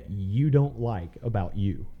that you don't like about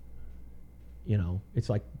you. You know, it's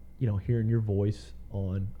like, you know, hearing your voice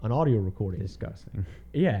on an audio recording. Disgusting.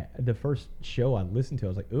 Yeah, the first show I listened to, I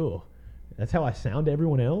was like, ugh, that's how I sound to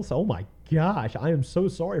everyone else? Oh my gosh, I am so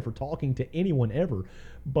sorry for talking to anyone ever.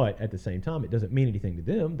 But at the same time, it doesn't mean anything to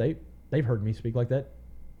them. They've heard me speak like that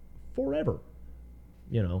forever.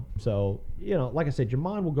 You know, so, you know, like I said, your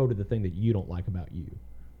mind will go to the thing that you don't like about you.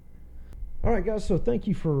 All right, guys, so thank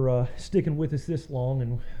you for sticking with us this long,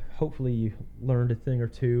 and hopefully you learned a thing or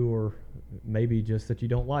two, or maybe just that you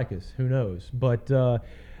don't like us. Who knows? But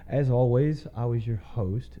as always, I was your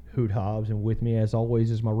host, Hoot Hobbs, and with me, as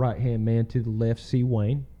always, is my right-hand man to the left, C.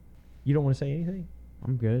 Wayne. You don't want to say anything?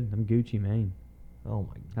 I'm good. I'm Gucci Mane. Oh,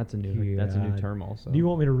 my That's a new term also. Do you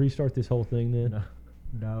want me to restart this whole thing then?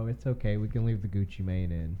 No, it's okay. We can leave the Gucci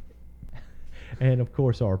Mane in. And, of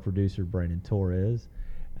course, our producer, Brandon Torres.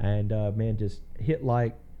 And, man, just hit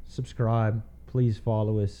like, subscribe. Please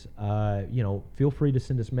follow us. You know, feel free to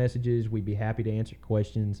send us messages. We'd be happy to answer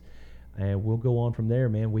questions. And we'll go on from there,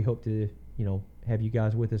 man. We hope to, you know, have you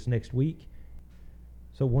guys with us next week.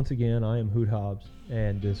 So, once again, I am Hoot Hobbs,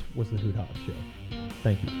 and this was the Hoot Hobbs Show.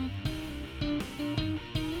 Thank you.